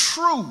is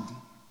true,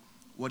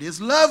 what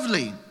is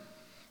lovely,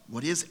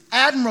 what is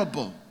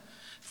admirable.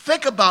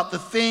 Think about the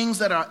things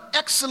that are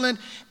excellent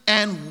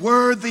and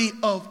worthy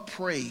of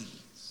praise.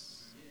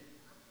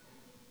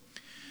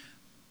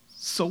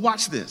 So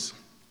watch this.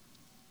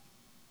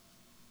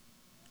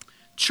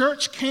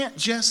 Church can't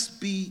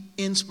just be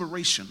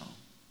inspirational.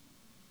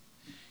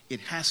 It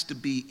has to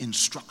be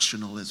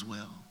instructional as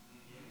well.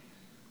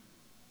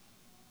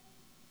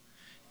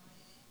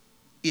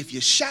 If you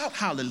shout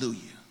hallelujah,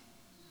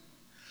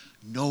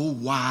 know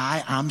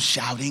why I'm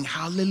shouting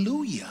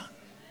hallelujah.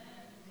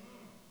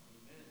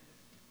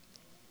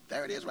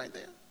 There it is right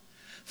there.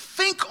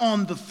 Think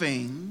on the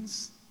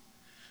things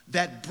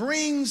that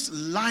brings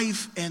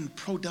life and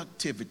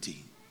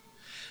productivity.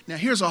 Now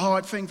here's a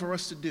hard thing for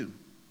us to do,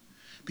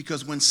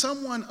 because when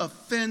someone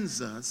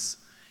offends us,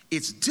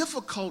 it's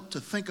difficult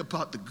to think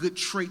about the good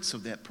traits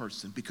of that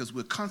person because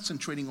we're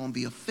concentrating on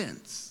the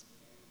offense.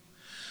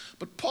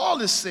 But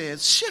Paul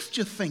says, shift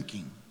your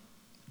thinking.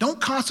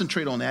 Don't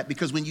concentrate on that,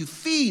 because when you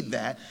feed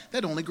that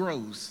only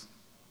grows.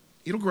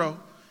 It'll grow.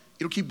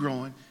 It'll keep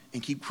growing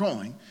and keep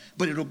growing,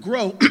 but it'll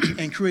grow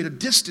and create a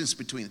distance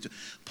between the two.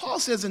 Paul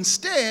says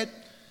instead,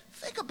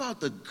 think about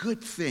the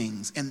good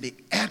things and the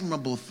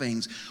admirable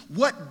things.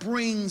 What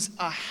brings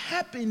a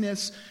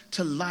happiness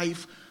to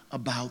life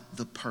about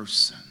the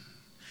person?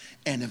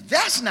 And if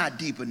that's not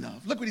deep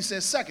enough, look what he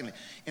says secondly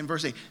in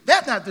verse 8.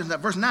 That's not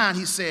enough. Verse 9,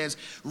 he says,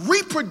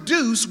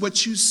 reproduce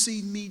what you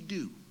see me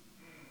do.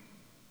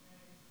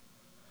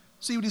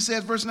 See what he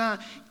says, verse 9?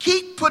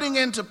 Keep putting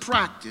into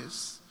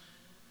practice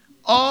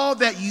all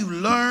that you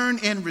learn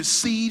and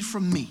receive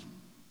from me.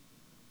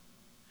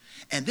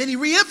 And then he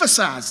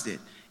reemphasized it.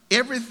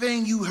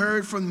 Everything you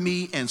heard from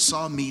me and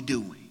saw me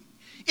doing.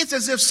 It's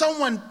as if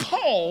someone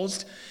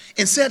paused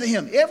and said to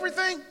him,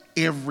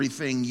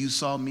 everything you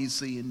saw me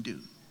see and do.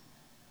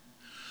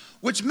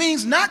 Which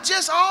means not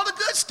just all the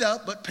good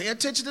stuff, but pay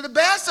attention to the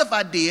bad stuff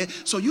I did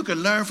so you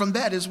can learn from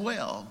that as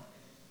well.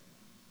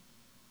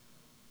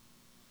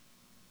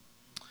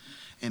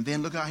 And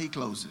then look how he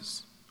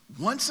closes.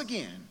 Once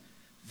again,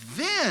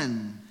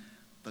 then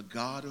the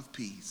God of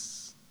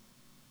peace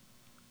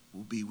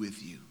will be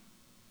with you.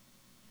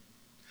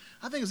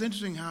 I think it's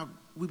interesting how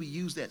we would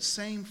use that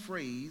same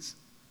phrase,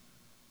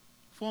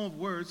 form of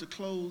words, to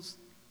close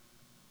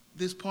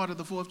this part of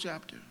the 4th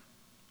chapter.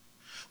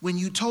 When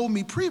you told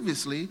me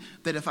previously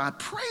that if I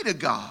pray to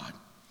God,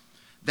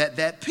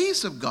 that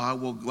peace of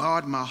God will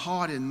guard my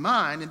heart and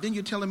mind, and then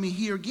you're telling me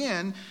here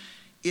again,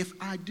 if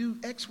I do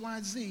X,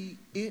 Y, Z,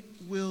 it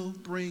will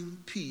bring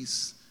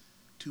peace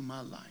to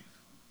my life.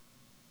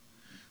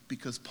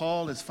 Because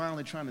Paul is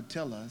finally trying to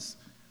tell us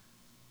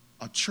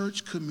a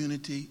church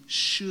community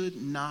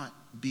should not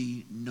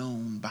be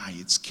known by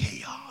its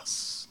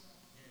chaos,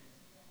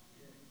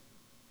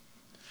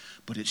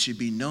 but it should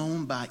be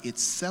known by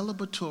its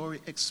celebratory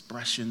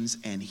expressions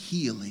and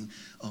healing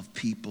of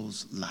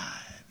people's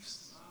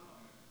lives.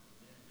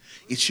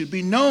 It should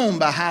be known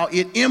by how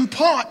it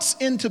imparts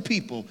into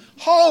people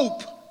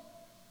hope.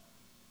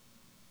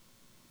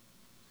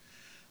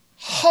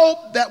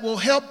 Hope that will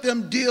help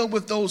them deal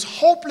with those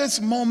hopeless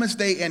moments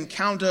they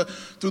encounter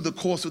through the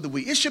course of the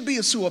week. It should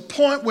be to a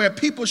point where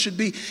people should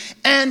be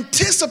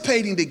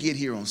anticipating to get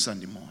here on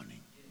Sunday morning.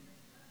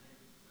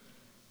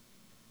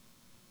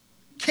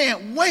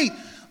 Can't wait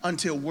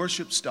until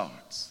worship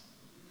starts,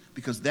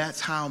 because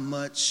that's how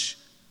much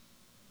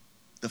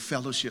the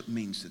fellowship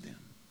means to them.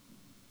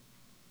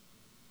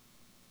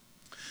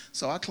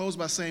 So I close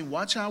by saying,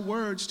 watch our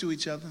words to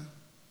each other.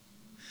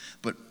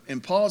 But in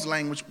Paul's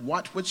language,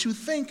 watch what you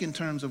think in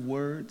terms of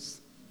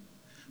words.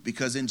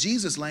 Because in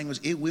Jesus'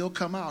 language, it will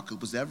come out.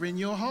 Because whatever in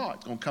your heart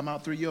is going to come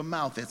out through your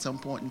mouth at some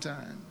point in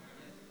time.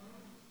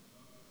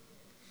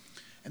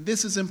 And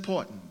this is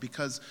important,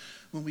 because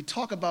when we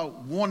talk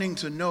about wanting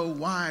to know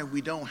why we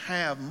don't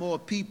have more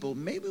people,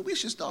 maybe we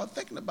should start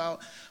thinking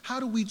about, how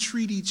do we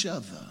treat each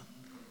other?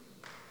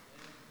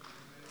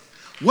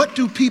 What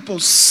do people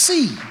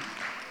see?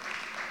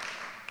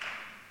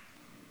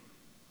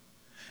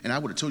 And I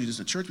would have told you this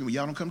in church meeting, but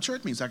y'all don't come to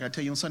church meetings. So I got to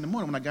tell you on Sunday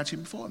morning when I got you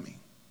before me.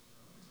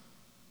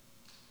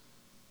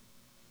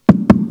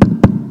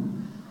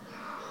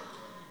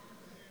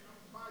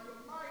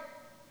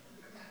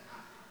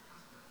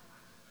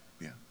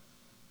 Yeah.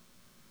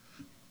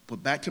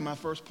 But back to my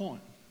first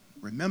point.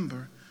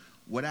 Remember,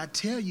 what I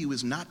tell you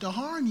is not to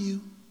harm you.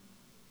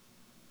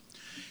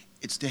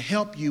 It's to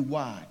help you.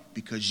 Why?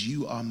 Because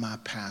you are my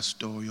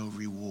pastoral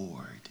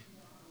reward.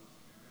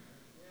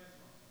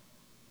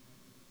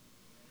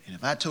 And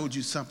if I told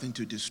you something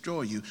to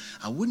destroy you,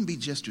 I wouldn't be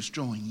just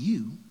destroying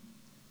you.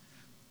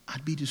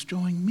 I'd be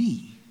destroying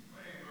me.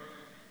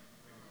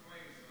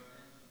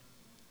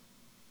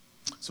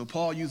 So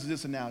Paul uses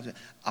this analogy,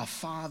 a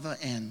father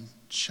and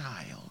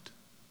child.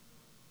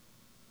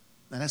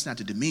 Now that's not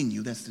to demean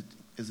you, that's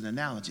an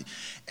analogy.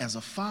 As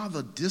a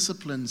father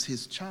disciplines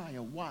his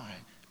child, why?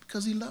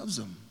 Because he loves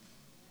them.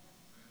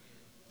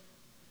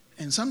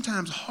 And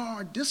sometimes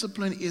hard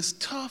discipline is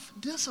tough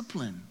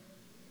discipline.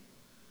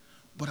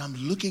 But I'm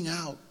looking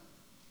out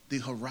the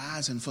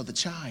horizon for the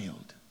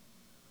child.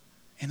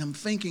 And I'm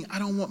thinking, I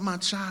don't want my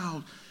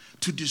child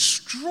to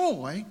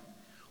destroy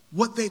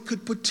what they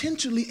could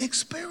potentially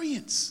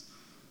experience.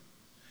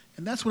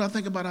 And that's what I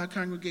think about our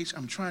congregation.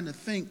 I'm trying to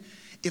think,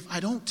 if I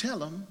don't tell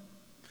them,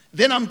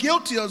 then I'm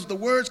guilty of the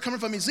words coming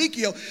from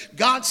Ezekiel.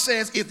 God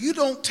says, if you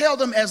don't tell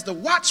them as the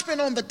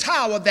watchman on the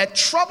tower that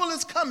trouble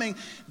is coming,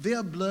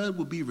 their blood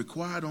will be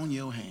required on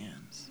your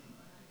hands.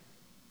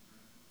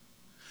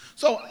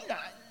 So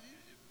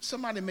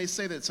somebody may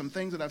say that some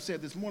things that I've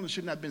said this morning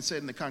should not have been said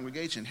in the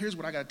congregation. Here's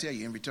what I got to tell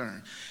you in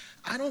return.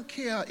 I don't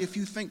care if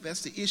you think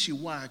that's the issue.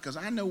 Why? Because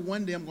I know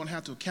one day I'm going to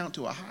have to account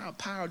to a higher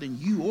power than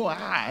you or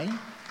I.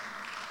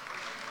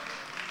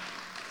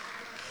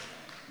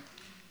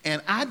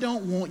 And I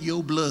don't want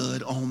your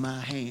blood on my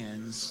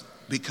hands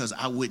because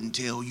I wouldn't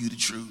tell you the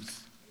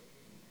truth.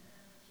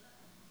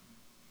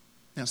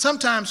 Now,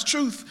 sometimes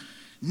truth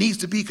needs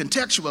to be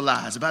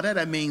contextualized. By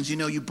that, means,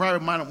 you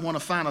probably might want to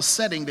find a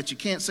setting that you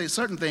can't say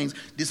certain things.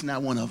 This is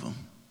not one of them.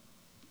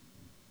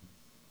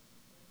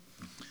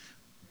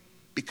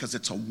 Because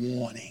it's a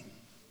warning.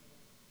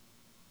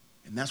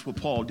 And that's what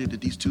Paul did to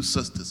these two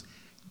sisters.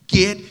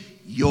 Get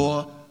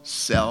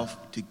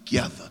yourself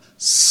together.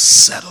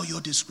 Settle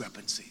your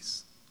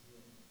discrepancies.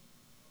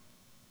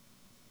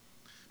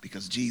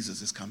 Because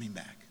Jesus is coming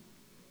back.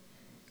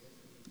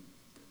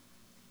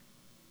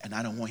 And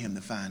I don't want him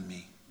to find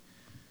me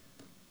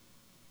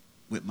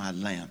with my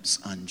lamps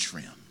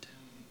untrimmed.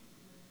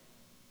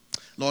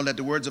 Lord, let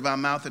the words of our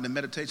mouth and the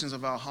meditations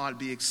of our heart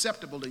be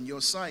acceptable in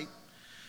your sight.